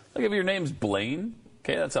 Like if your name's Blaine,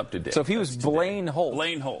 okay, that's up to date. So if he was Blaine Holt.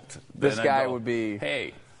 Blaine Holt. This guy would be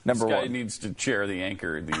number one. This guy needs to chair the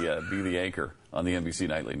anchor, be the anchor on the NBC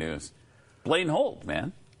Nightly News. Blaine Holt,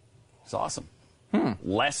 man. It's awesome.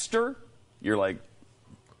 Lester, you're like,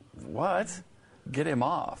 what? Get him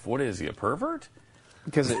off. What is he, a pervert?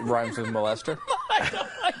 Because it rhymes with molester?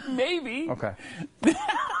 Maybe. Okay. Maybe.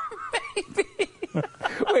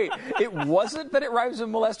 Wait, it wasn't that it rhymes with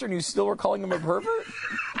molester and you still were calling him a pervert?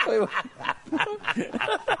 Wait,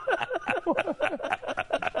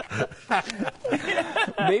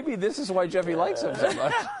 maybe this is why Jeffy likes him so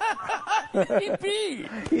much. Maybe.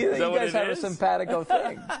 You guys have a simpatico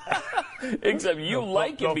thing. Except you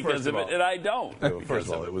like it because of it, and I don't. First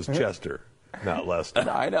of all, it was Chester, not Lester.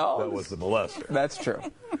 I know. That was the molester. That's true.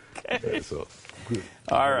 Okay, so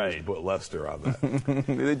all right. Put Lester on that.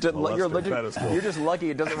 You're just lucky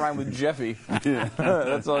it doesn't rhyme with Jeffy.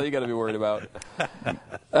 That's all you got to be worried about.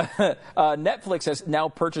 Netflix has now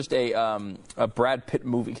purchased a Brad Pitt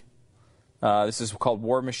movie. This is called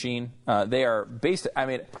War Machine. They are based. I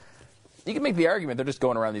mean, you can make the argument they're just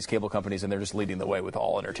going around these cable companies and they're just leading the way with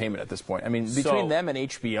all entertainment at this point. I mean, between them and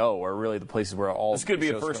HBO are really the places where all. This could be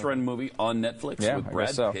a first-run movie on Netflix with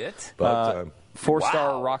Brad Pitt.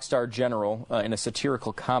 Four-star rock star general in a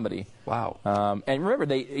satirical comedy. Wow. And remember,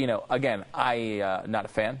 again, I not a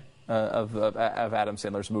fan of Adam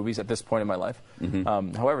Sandler's movies at this point in my life.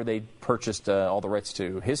 However, they purchased all the rights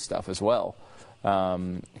to his stuff as well.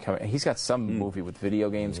 He's got some movie with video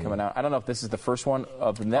games coming out. I don't know if this is the first one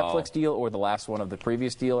of the Netflix deal or the last one of the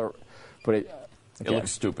previous deal, but it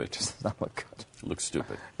looks stupid. It does not look good. It looks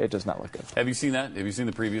stupid. It does not look good. Have you seen that? Have you seen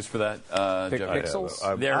the previews for that? Pixels?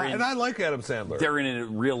 And I like Adam Sandler. They're in a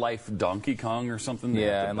real-life Donkey Kong or something.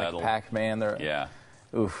 Yeah, and like Pac-Man. Yeah.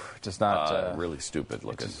 Oof, just not... really stupid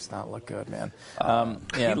looking. It does not look good, man.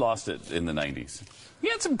 He lost it in the 90s. He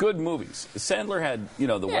had some good movies. Sandler had,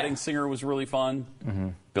 The Wedding Singer was really fun.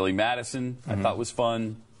 Billy Madison, I thought was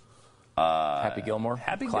fun. Happy Gilmore.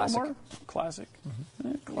 Gilmore? Classic.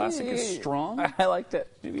 Classic is strong. I liked it.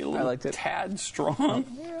 Maybe a little tad strong.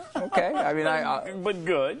 Okay. I mean, but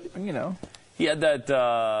good. He had that,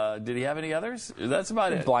 did he have any others? That's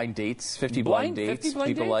about it. Blind Dates, 50 Blind Dates. 50 Blind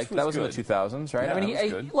people Dates liked. That was in the 2000s, right? Yeah, I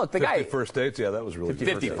mean, look, the 50 guy... First Dates, yeah, that was really good.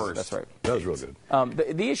 50 First. That's right. That was real good.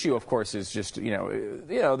 The issue, of course, is just,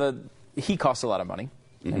 he costs a lot of money.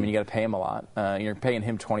 I mean, you got to pay him a lot. You're paying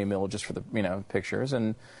him $20 million just for the, pictures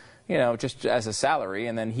and, just as a salary.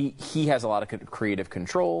 And then he has a lot of creative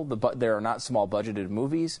control. There are not small budgeted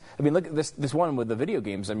movies. I mean, look at this one with the video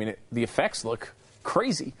games. I mean, the effects look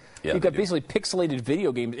crazy. Yeah, You've got basically pixelated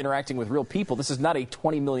video games interacting with real people. This is not a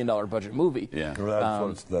 $20 million budget movie. Yeah,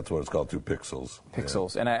 that's what it's called, 2 pixels.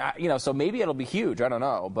 Pixels, yeah. And so maybe it'll be huge. I don't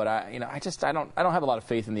know, but I don't have a lot of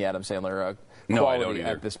faith in the Adam Sandler quality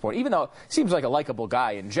at this point. Even though it seems like a likable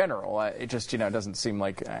guy in general, it just doesn't seem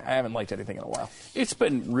like I haven't liked anything in a while. It's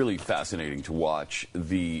been really fascinating to watch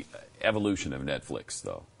the evolution of Netflix,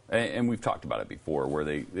 though. And we've talked about it before, where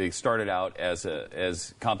they started out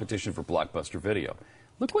as competition for Blockbuster Video.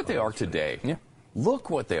 Look what they are today. Yeah.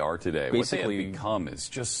 Look what they are today. Basically, what they have become is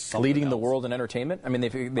just something leading else. The world in entertainment. I mean,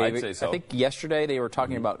 I'd say so. I think yesterday they were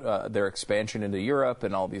talking about their expansion into Europe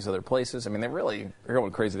and all these other places. I mean, they're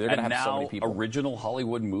going crazy. They're going to have so many people. Original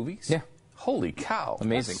Hollywood movies. Yeah. Holy cow.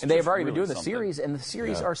 Amazing. And they've already been doing the series, and the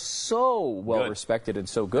series are so well respected and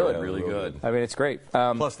so good. Yeah, really good. I mean, it's great.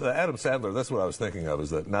 Plus, the Adam Sandler, that's what I was thinking of,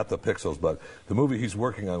 is that not the Pixels, but the movie he's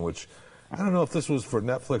working on, which I don't know if this was for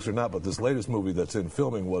Netflix or not, but this latest movie that's in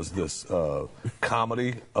filming was this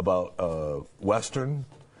comedy about Western,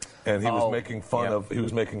 and he was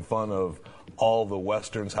making fun of all the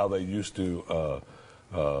Westerns, how they used to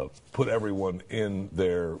put everyone in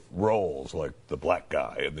their roles, like the black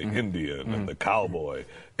guy and the Indian and the cowboy.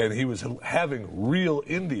 And he was having real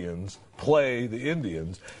Indians play the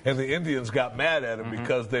Indians, and the Indians got mad at him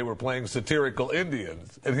because they were playing satirical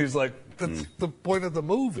Indians. And he's like, that's the point of the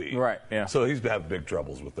movie. Right, yeah. So he's having big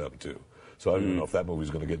troubles with them, too. So I don't know if that movie's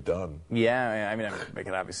going to get done. Yeah, I mean, they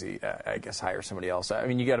could obviously, I guess, hire somebody else. I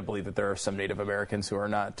mean, you got to believe that there are some Native Americans who are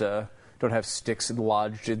not... don't have sticks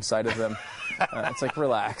lodged inside of them. It's like,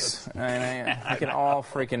 relax. I can all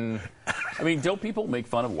freaking... I mean, don't people make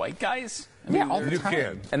fun of white guys? I mean, all the time. You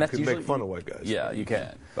can. And that's you can usually, make fun of white guys. Yeah, you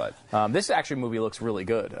can. But this actually movie looks really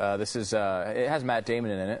good. This is it has Matt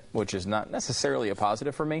Damon in it, which is not necessarily a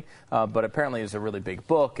positive for me, but apparently it's a really big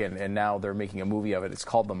book, and now they're making a movie of it. It's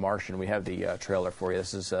called The Martian. We have the trailer for you.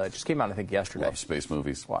 This is just came out, I think, yesterday. Love space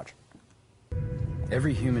movies. Watch.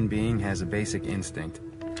 Every human being has a basic instinct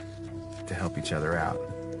to help each other out.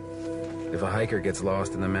 If a hiker gets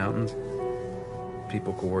lost in the mountains,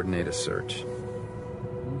 people coordinate a search.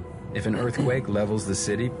 If an earthquake levels the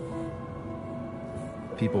city,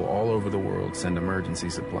 people all over the world send emergency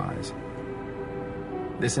supplies.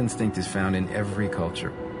 This instinct is found in every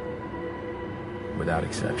culture, without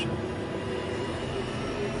exception.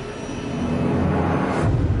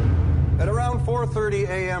 At around 4:30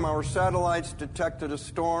 a.m., our satellites detected a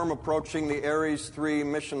storm approaching the Ares 3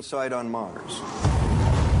 mission site on Mars.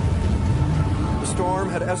 The storm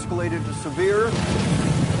had escalated to severe,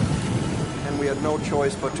 and we had no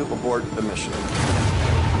choice but to abort the mission.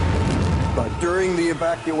 But during the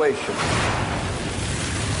evacuation,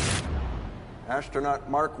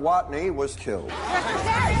 astronaut Mark Watney was killed.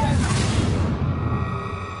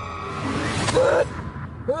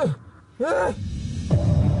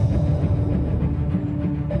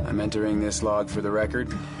 I'm entering this log for the record.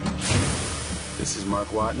 This is Mark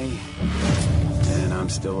Watney, and I'm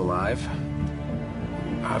still alive.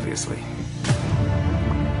 Obviously.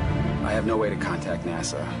 I have no way to contact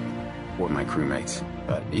NASA or my crewmates,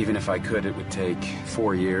 but even if I could, it would take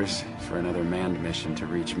 4 years for another manned mission to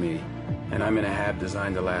reach me, and I'm in a hab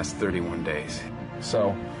designed to last 31 days.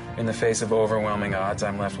 So, in the face of overwhelming odds,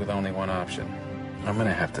 I'm left with only one option. I'm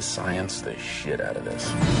gonna have to science the shit out of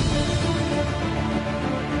this.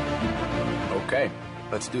 Okay,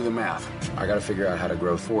 let's do the math. I gotta figure out how to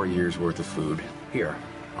grow 4 years worth of food here,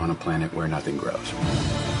 on a planet where nothing grows.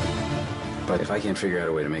 But if I can't figure out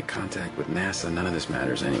a way to make contact with NASA, none of this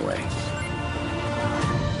matters anyway.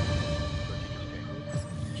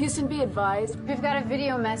 Houston, be advised. We've got a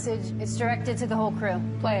video message. It's directed to the whole crew.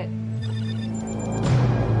 Play it.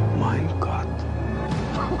 My God.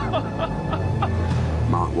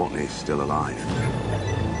 Mark Watney's still alive.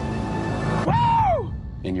 Woo!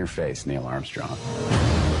 In your face, Neil Armstrong.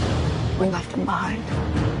 We left him behind.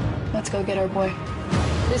 Let's go get our boy.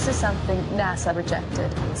 This is something NASA rejected,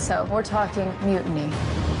 so we're talking mutiny.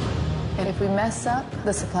 And if we mess up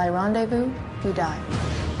the supply rendezvous, we die.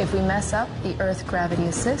 If we mess up the Earth gravity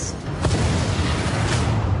assist,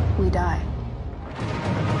 we die.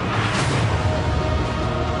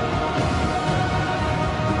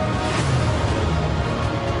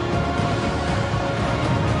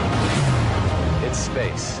 It's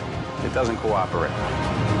space. It doesn't cooperate.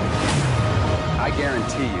 I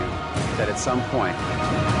guarantee you that at some point,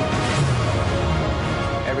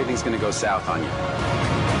 everything's going to go south on you.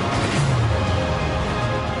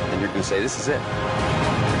 And you're going to say, this is it.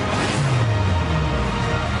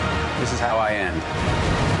 This is how I end.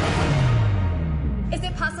 Is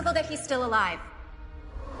it possible that he's still alive?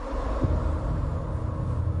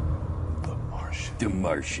 The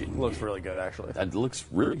Martian. Looks really good, actually. That looks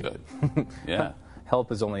really good. Yeah.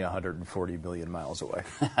 Help is only 140 billion miles away.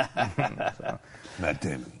 So. Matt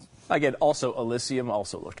Damon. Again, also Elysium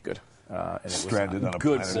also looked good. And it Stranded on a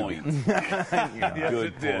good planet. point.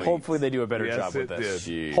 Good point. Hopefully they do a better Yes, job with it this.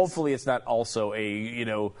 did. Hopefully it's not also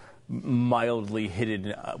a mildly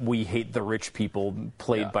hidden "we hate the rich people"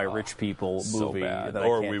 played by rich people movie. bad. That I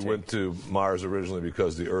Or can't we take. went to Mars originally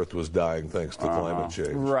because the Earth was dying thanks to climate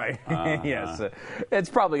change. Right. Yes. It's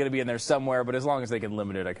probably going to be in there somewhere, but as long as they can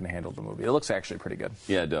limit it, I can handle the movie. It looks actually pretty good.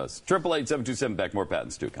 Yeah, it does. 888-727 back. More Pat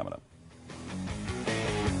and Stu coming up.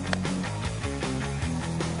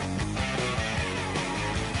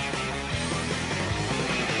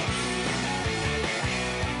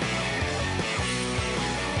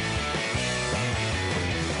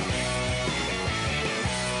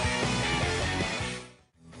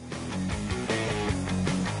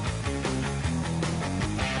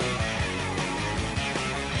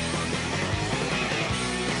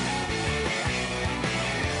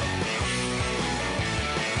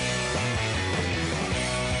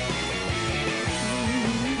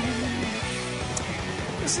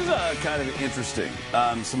 This is kind of interesting.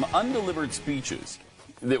 Some undelivered speeches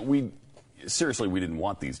that we didn't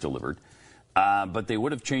want these delivered, but they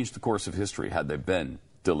would have changed the course of history had they been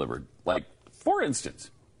delivered. Like, for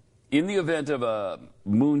instance, in the event of a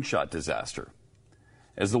moonshot disaster,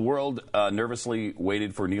 as the world nervously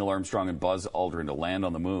waited for Neil Armstrong and Buzz Aldrin to land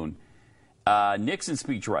on the moon, Nixon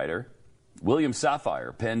speechwriter William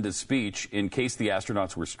Safire penned a speech in case the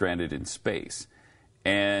astronauts were stranded in space.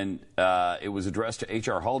 And it was addressed to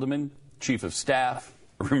H.R. Haldeman, Chief of Staff.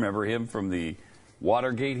 Remember him from the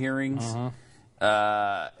Watergate hearings?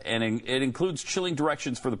 And it includes chilling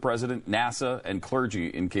directions for the president, NASA, and clergy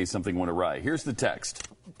in case something went awry. Here's the text.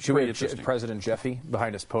 Should we have President Jeffy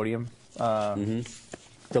behind his podium?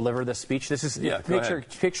 deliver this speech? This is go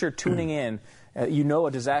picture tuning in. You know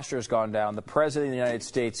a disaster has gone down. The President of the United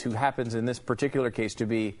States, who happens in this particular case to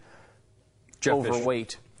be Jeff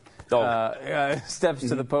overweight, steps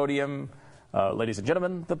to the podium. Ladies and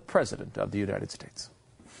gentlemen, the President of the United States.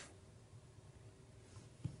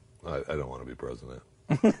 I don't want to be president.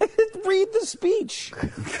 Read the speech.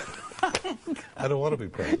 I don't want to be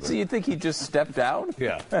president. So you think he just stepped down?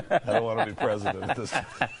 Yeah. I don't want to be president at this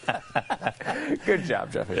Good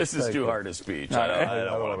job, Jeffy. This is too hard a speech. I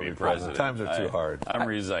don't want to be president. Times are too hard. I'm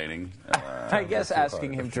resigning. I guess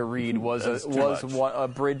asking him to read was a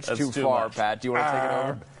bridge too far, much. Pat. Do you want to take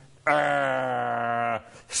it over?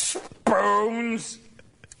 Spoons!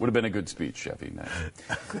 Would have been a good speech, Jeffy.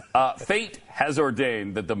 Fate has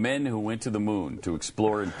ordained that the men who went to the moon to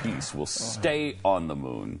explore in peace will stay on the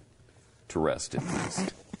moon to rest in peace.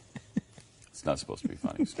 It's not supposed to be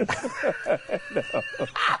funny.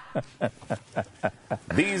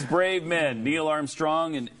 These brave men, Neil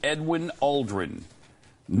Armstrong and Edwin Aldrin,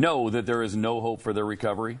 know that there is no hope for their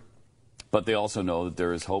recovery, but they also know that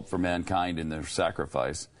there is hope for mankind in their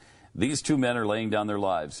sacrifice. These two men are laying down their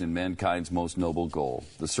lives in mankind's most noble goal,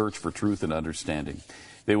 the search for truth and understanding.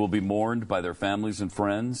 They will be mourned by their families and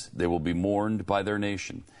friends. They will be mourned by their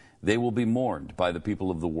nation. They will be mourned by the people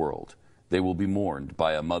of the world. They will be mourned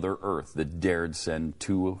by a Mother Earth that dared send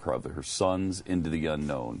two of her sons into the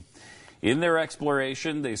unknown. In their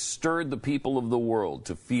exploration, they stirred the people of the world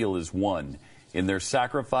to feel as one. In their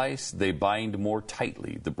sacrifice, they bind more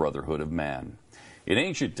tightly the brotherhood of man. In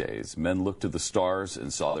ancient days, men looked to the stars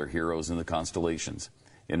and saw their heroes in the constellations.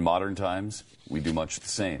 In modern times, we do much the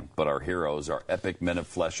same, but our heroes are epic men of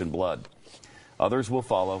flesh and blood. Others will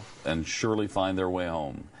follow and surely find their way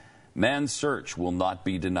home. Man's search will not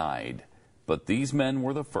be denied, but these men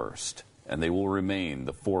were the first, and they will remain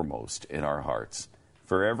the foremost in our hearts.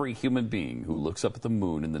 For every human being who looks up at the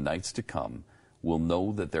moon in the nights to come will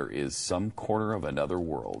know that there is some corner of another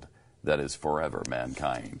world that is forever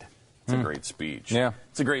mankind. It's a great speech. Yeah.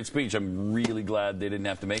 It's a great speech. I'm really glad they didn't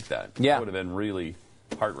have to make that. Yeah. It would have been really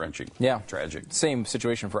heart-wrenching. Yeah. Tragic. Same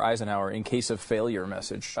situation for Eisenhower in case of failure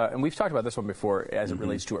message. And we've talked about this one before as it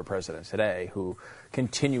relates to our president today, who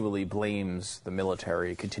continually blames the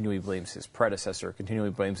military, continually blames his predecessor, continually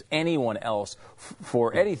blames anyone else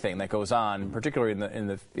for anything that goes on, particularly in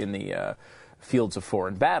the fields of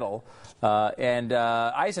foreign battle. And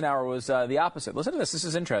Eisenhower was the opposite. Listen to this. This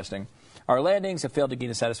is interesting. Our landings have failed to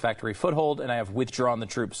gain a satisfactory foothold, and I have withdrawn the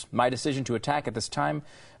troops. My decision to attack at this time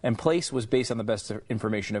and place was based on the best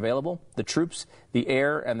information available. The troops, the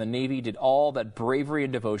air, and the Navy did all that bravery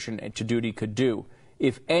and devotion to duty could do.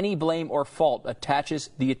 If any blame or fault attaches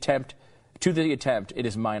to the attempt, it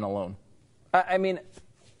is mine alone. I mean,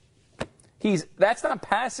 that's not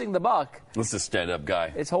passing the buck. This is a stand-up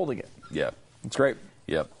guy. It's holding it. Yeah. It's great.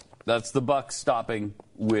 Yep. That's the buck stopping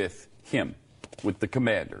with him, with the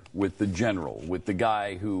commander, with the general, with the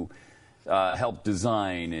guy who helped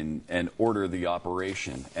design and order the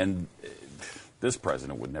operation. And this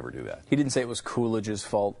president would never do that. He didn't say it was Coolidge's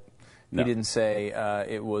fault. No. He didn't say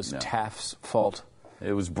it was Taft's fault.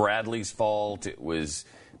 It was Bradley's fault. It was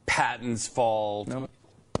Patton's fault. No.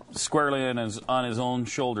 Squarely on his own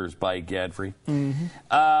shoulders by Godfrey.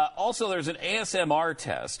 Also, there's an ASMR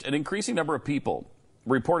test. An increasing number of people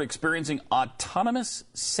report experiencing autonomous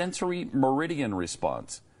sensory meridian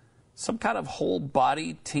response. Some kind of whole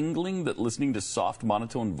body tingling that listening to soft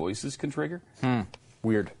monotone voices can trigger.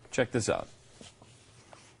 Weird. Check this out.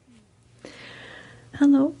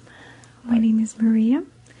 Hello, my name is Maria,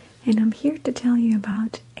 and I'm here to tell you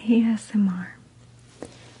about ASMR.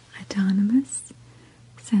 Autonomous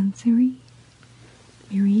Sensory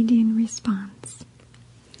Meridian Response.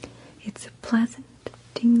 It's a pleasant,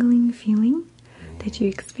 tingling feeling that you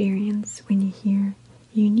experience when you hear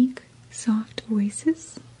unique, soft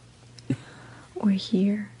voices or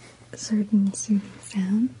hear certain soothing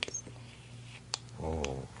sounds,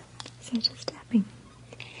 such as tapping,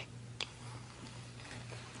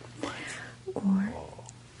 or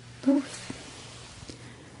both.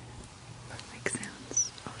 Like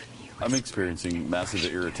sounds of the I'm experiencing massive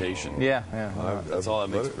irritation. Yeah. That's all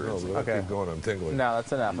I'm experiencing. Keep going. I'm tingling. No,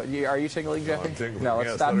 that's enough. Are you tingling, Jeffy? I'm tingling. No, let's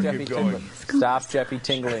Yes, stop let her Jeffy keep going. tingling. Stop Jeffy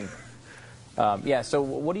tingling. So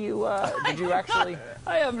what do you, did you actually?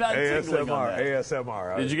 I am not tingling on that.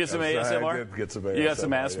 ASMR. Did you get some ASMR? I did get some ASMR. You got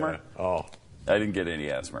some ASMR? Yeah. Oh. I didn't get any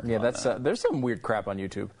ASMR. Yeah, that's there's some weird crap on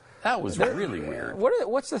YouTube. That was really weird.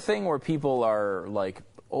 What's the thing where people are like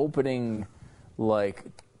opening like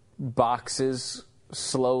boxes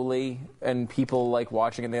slowly and people like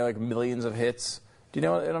watching and they have like millions of hits? Do you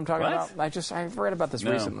know what I'm talking about? I've read about this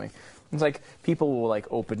recently. It's like people will like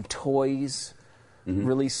open toys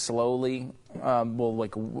really slowly will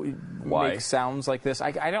make sounds like this.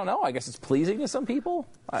 I don't know. I guess it's pleasing to some people.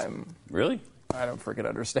 Really? I don't freaking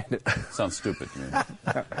understand it. Sounds stupid to me.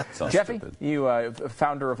 Sounds Jeffy, stupid. you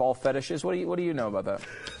founder of All Fetishes. What do you know about that?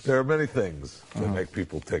 There are many things that make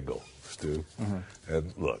people tingle, Stu.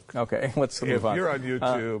 And look. Okay, let's move on. If you're on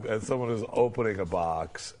YouTube and someone is opening a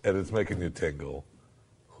box and it's making you tingle,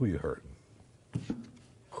 who you hurting?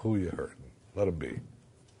 Who you hurting? Let him be.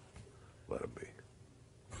 Let him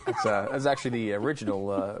be. That's actually the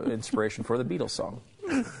original inspiration for the Beatles song.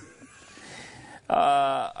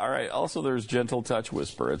 All right. Also, there's Gentle Touch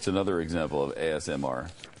Whisper. It's another example of ASMR.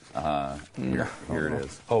 Here it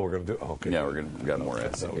is. Oh, we're going to do. Okay. Yeah, we got more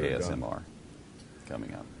ASMR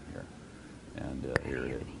coming up here, and here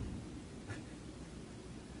it is.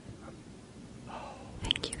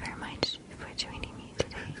 Thank you very much for joining me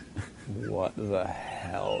today. What the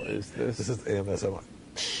hell is this? This is ASMR.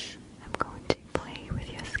 I'm going to play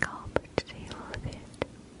with your scalp today a little bit.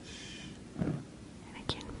 And I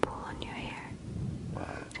can pull on your hair. Wow.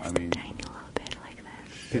 Just I mean, a tiny little bit like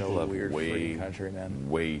that. people have weird freaking country, man.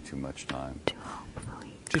 way too much time.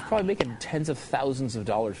 She's probably making tens of thousands of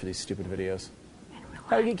dollars for these stupid videos.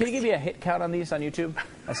 Can you give me a hit count on these on YouTube?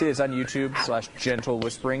 I see this on YouTube /gentle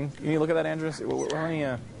whispering. Can you look at that, Andrew?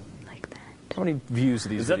 How many views do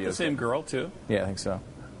these videos? Is that the same girl too? Yeah, I think so.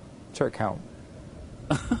 It's her account.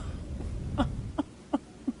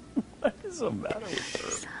 What is the matter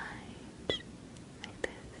with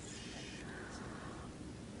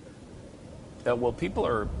her? Well, people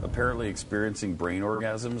are apparently experiencing brain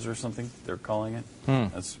orgasms or something, they're calling it.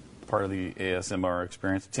 That's part of the ASMR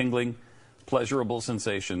experience. Tingling, pleasurable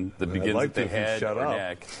sensation that begins at the head or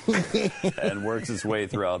neck and works its way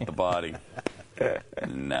throughout the body.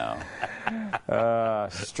 No.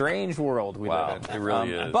 Strange world we live in. It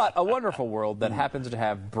really is. But a wonderful world that happens to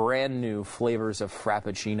have brand new flavors of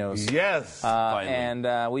Frappuccinos. Yes.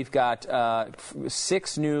 And we've got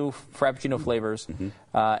 6 new Frappuccino flavors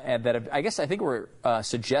and that I think were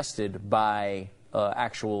suggested by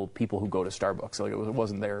actual people who go to Starbucks. Like it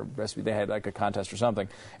wasn't their recipe. They had like a contest or something.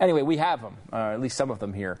 Anyway, we have them, at least some of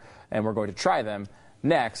them here, and we're going to try them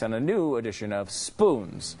next on a new edition of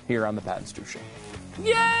Spoons here on the Pat and Stu Show.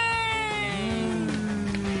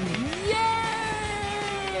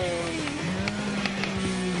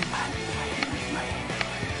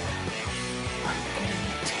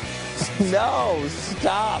 No,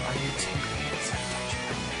 stop.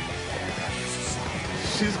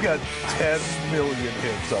 She's got 10 million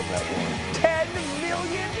hits on that one. 10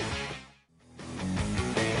 million?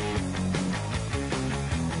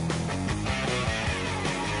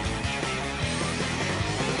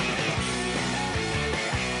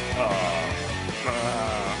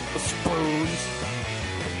 Spoons.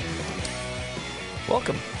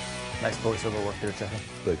 Welcome. Nice voiceover work there, Jeffy.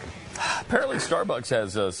 Thank you. Apparently, Starbucks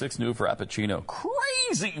has 6 new Frappuccino.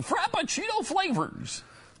 Crazy Frappuccino flavors.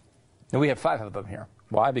 And we have 5 of them here.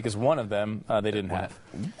 Why? Because one of them they didn't have.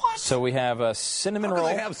 What? So we have a cinnamon roll.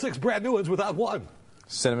 They have 6 brand new ones without one.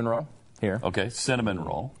 Cinnamon roll here. Okay, cinnamon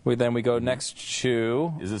roll. Then we go next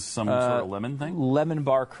to. Is this some sort of lemon thing? Lemon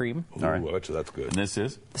bar cream. Ooh, all right. That's good. And this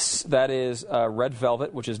is? That is red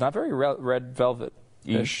velvet, which is not very red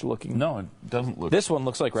velvet-ish looking. No, it doesn't look. This one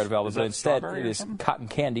looks like red velvet, but instead it is cotton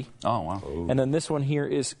candy. Oh, wow. Ooh. And then this one here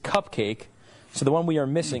is cupcake. So the one we are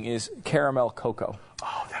missing is caramel cocoa.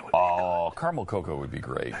 Oh, that would be good. Caramel cocoa would be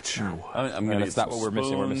great. That sure would. I'm going to. That's not what we're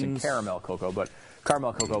missing. We're missing caramel cocoa, but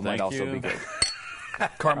caramel cocoa might also be good.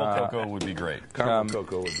 Caramel cocoa would be great. Caramel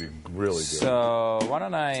cocoa would be really good. So why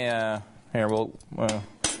don't I? Here,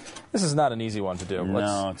 this is not an easy one to do.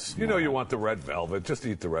 It's you know you want the red velvet. Just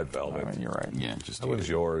eat the red velvet. I mean, you're right. Yeah, just that one's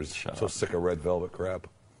yours. So sick of red velvet crap.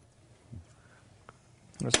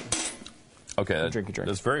 Okay, drink.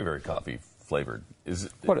 That's very, very coffee flavored.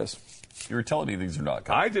 What is? You were telling me these are not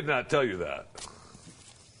coffee. I did not tell you that.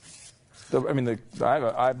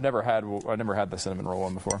 I've never had the cinnamon roll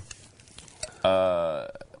one before.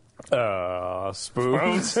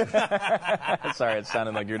 Spoons. Sorry, it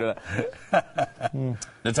sounded like you're doing that.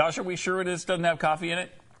 Natasha, are we sure doesn't have coffee in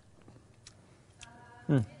it?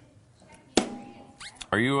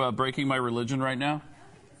 Are you breaking my religion right now?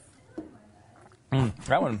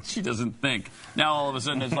 That one. She doesn't think. Now all of a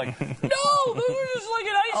sudden it's like, no, this is just like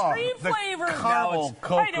an ice cream flavor. Caramel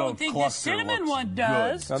cocoa I don't think the cinnamon one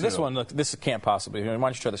does. Now this one, look, this can't possibly. Why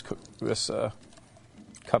don't you try this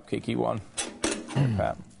cupcakey one?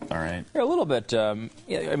 Pat. All right. Yeah, a little bit. I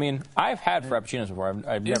mean, I've had Frappuccinos before.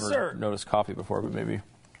 I've never noticed coffee before, but maybe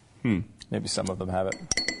some of them have it.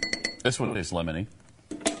 This one tastes lemony.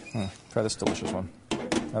 Try this delicious one.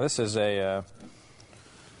 Now this is a.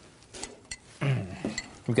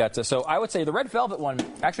 We've got so I would say the red velvet one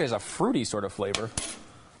actually has a fruity sort of flavor,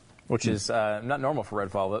 which is not normal for red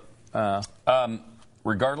velvet.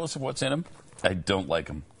 Regardless of what's in them, I don't like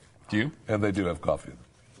them. Do you? And they do have coffee.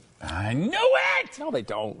 I knew it! No, they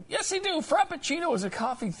don't. Yes, they do. Frappuccino is a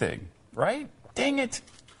coffee thing, right? Dang it.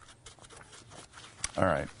 All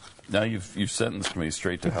right. Now you've sentenced me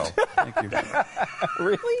straight to hell. Thank you.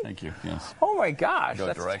 Really? Thank you. Yes. Oh my gosh, Go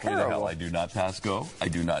that's directly terrible. to hell. I do not pass go. I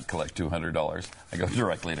do not collect $200. I go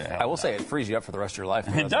directly to hell. I will say it frees you up for the rest of your life.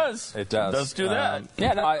 It does. It does. It does do that.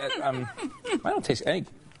 Yeah, no, I don't taste any.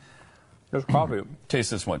 There's coffee.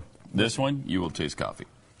 Taste this one. This one, you will taste coffee.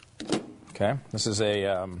 Okay. This is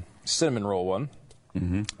a cinnamon roll one.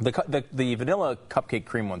 Mm-hmm. The vanilla cupcake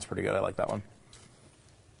cream one's pretty good. I like that one.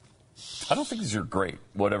 I don't think these are great,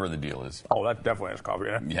 whatever the deal is. Oh, that definitely has coffee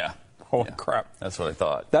in it. Yeah. Holy crap. That's what I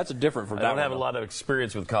thought. That's different from I that don't have one, a lot of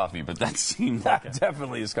experience with coffee, but that seems like That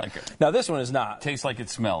definitely is coffee. Now, this one is not. Tastes like it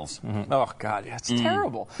smells. Mm-hmm. Oh, God, yeah, it's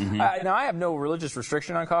terrible. Mm-hmm. Now, I have no religious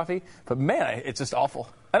restriction on coffee, but, man, it's just awful.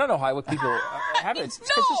 I don't know how people have it. It's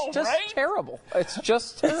just right? terrible. It's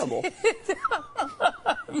just terrible.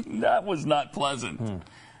 That was not pleasant.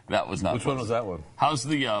 That was not Which pleasant. one was that one? How's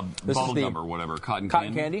the This is bubble the gum or whatever? Cotton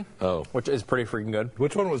candy? Oh. Which is pretty freaking good.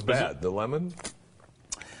 Which one was bad? The lemon?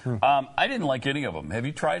 I didn't like any of them. Have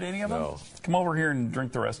you tried any of them? No. Come over here and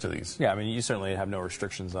drink the rest of these. Yeah, I mean, you certainly have no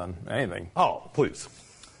restrictions on anything. Oh, please.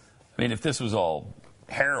 I mean, if this was all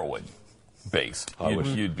heroin based,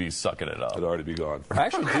 you'd be sucking it up. It'd already be gone. I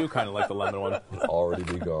actually do kind of like the lemon one. It'd already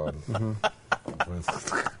be gone.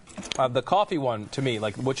 The coffee one, to me,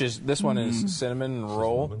 which is, this one is cinnamon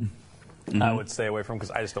roll. I would stay away from because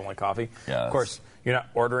I just don't like coffee. Yeah, of course, you're not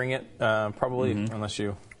ordering it, probably, unless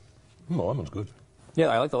you... The lemon's good. Yeah,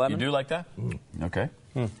 I like the lemon. You do like that? Okay.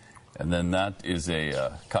 And then that is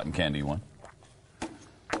a cotton candy one.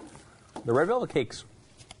 The red velvet cake's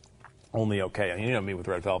only okay. You know me with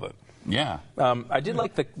red velvet. Yeah. I did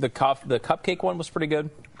like the cupcake one was pretty good.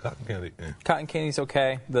 Cotton candy. Yeah. Cotton candy's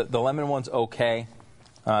okay. The lemon one's okay.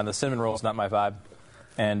 The cinnamon roll's not my vibe.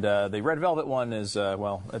 And the red velvet one is,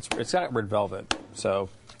 it's got red velvet. So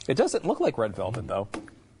it doesn't look like red velvet, though.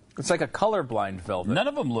 It's like a colorblind velvet. None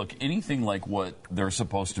of them look anything like what they're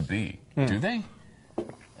supposed to be, do they?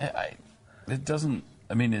 It doesn't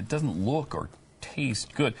look or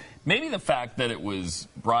taste good. Maybe the fact that it was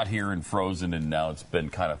brought here and frozen and now it's been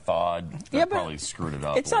kind of thawed probably screwed it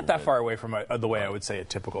up. It's not that far away from the way I would say a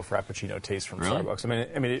typical Frappuccino tastes from Really?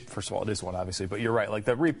 Starbucks. I mean, first of all, it is one, obviously, but you're right. Like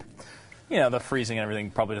the freezing and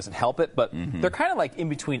everything probably doesn't help it, but they're kind of like in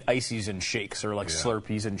between ices and shakes or like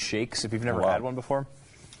Slurpees and shakes, if you've never had one before.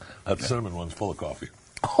 That cinnamon one's full of coffee.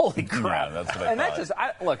 Holy crap. Yeah, that's what I and thought.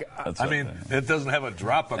 That just, It doesn't have a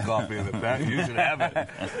drop of coffee in it. That you should have it.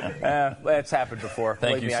 It's happened before.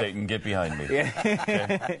 Thank you, Satan. Get behind me.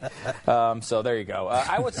 So there you go.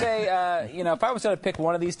 I would say, if I was going to pick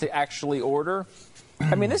one of these to actually order,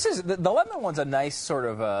 I mean, this is the lemon one's a nice sort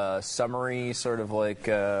of summery, sort of like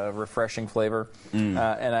refreshing flavor, and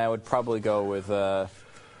I would probably go with the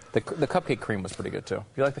cupcake cream was pretty good too.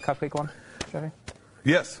 You like the cupcake one, Jeffy?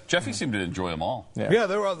 Yes. Jeffy seemed to enjoy them all. Yeah,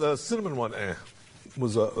 they were the cinnamon one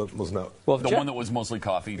was not. Well, the one that was mostly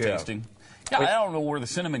coffee tasting. Yeah, I don't know where the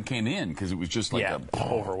cinnamon came in because it was just like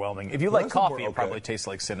overwhelming. If you like coffee, it probably tastes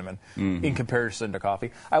like cinnamon in comparison to coffee.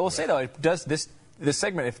 I will say though, it does this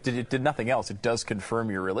segment. If it did nothing else, it does confirm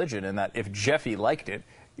your religion in that if Jeffy liked it,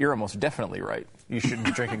 you're almost definitely right. You shouldn't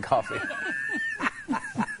be drinking coffee.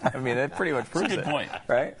 I mean, that pretty much proves it. That's a good point.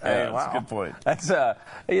 Right? Yeah, that's a good point.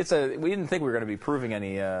 We didn't think we were going to be proving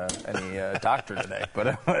any doctor today, but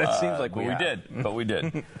it seems like we did. But we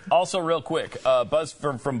did. Also, real quick, from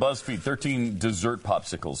BuzzFeed, 13 dessert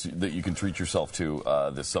popsicles that you can treat yourself to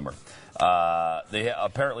this summer.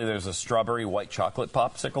 Apparently, there's a strawberry white chocolate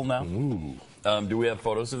popsicle now. Ooh. Do we have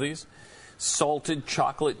photos of these? Salted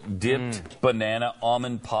chocolate dipped banana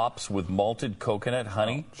almond pops with malted coconut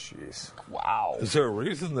honey. Jeez. Wow. Is there a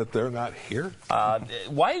reason that they're not here?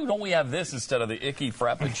 Why don't we have this instead of the icky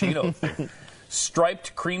Frappuccino thing?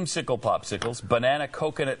 Striped creamsicle popsicles, banana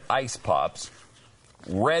coconut ice pops,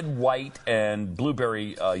 red, white, and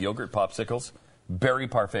blueberry yogurt popsicles, berry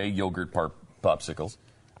parfait yogurt popsicles,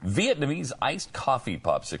 Vietnamese iced coffee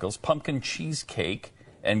popsicles, pumpkin cheesecake,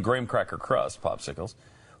 and graham cracker crust popsicles,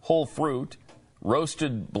 whole fruit,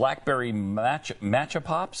 roasted blackberry matcha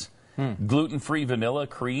pops, gluten-free vanilla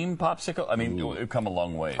cream popsicle. I mean, it would come a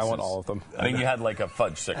long way. I want all of them. I mean, you had like a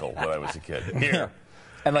fudge-sicle when I was a kid. Here.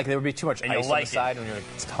 And there would be too much And ice you'll on like the side when your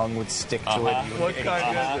tongue would stick to it. What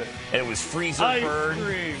kind is it? And it was freezer Ice burn.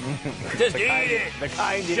 cream. Just eat it. The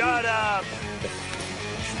kind Shut up.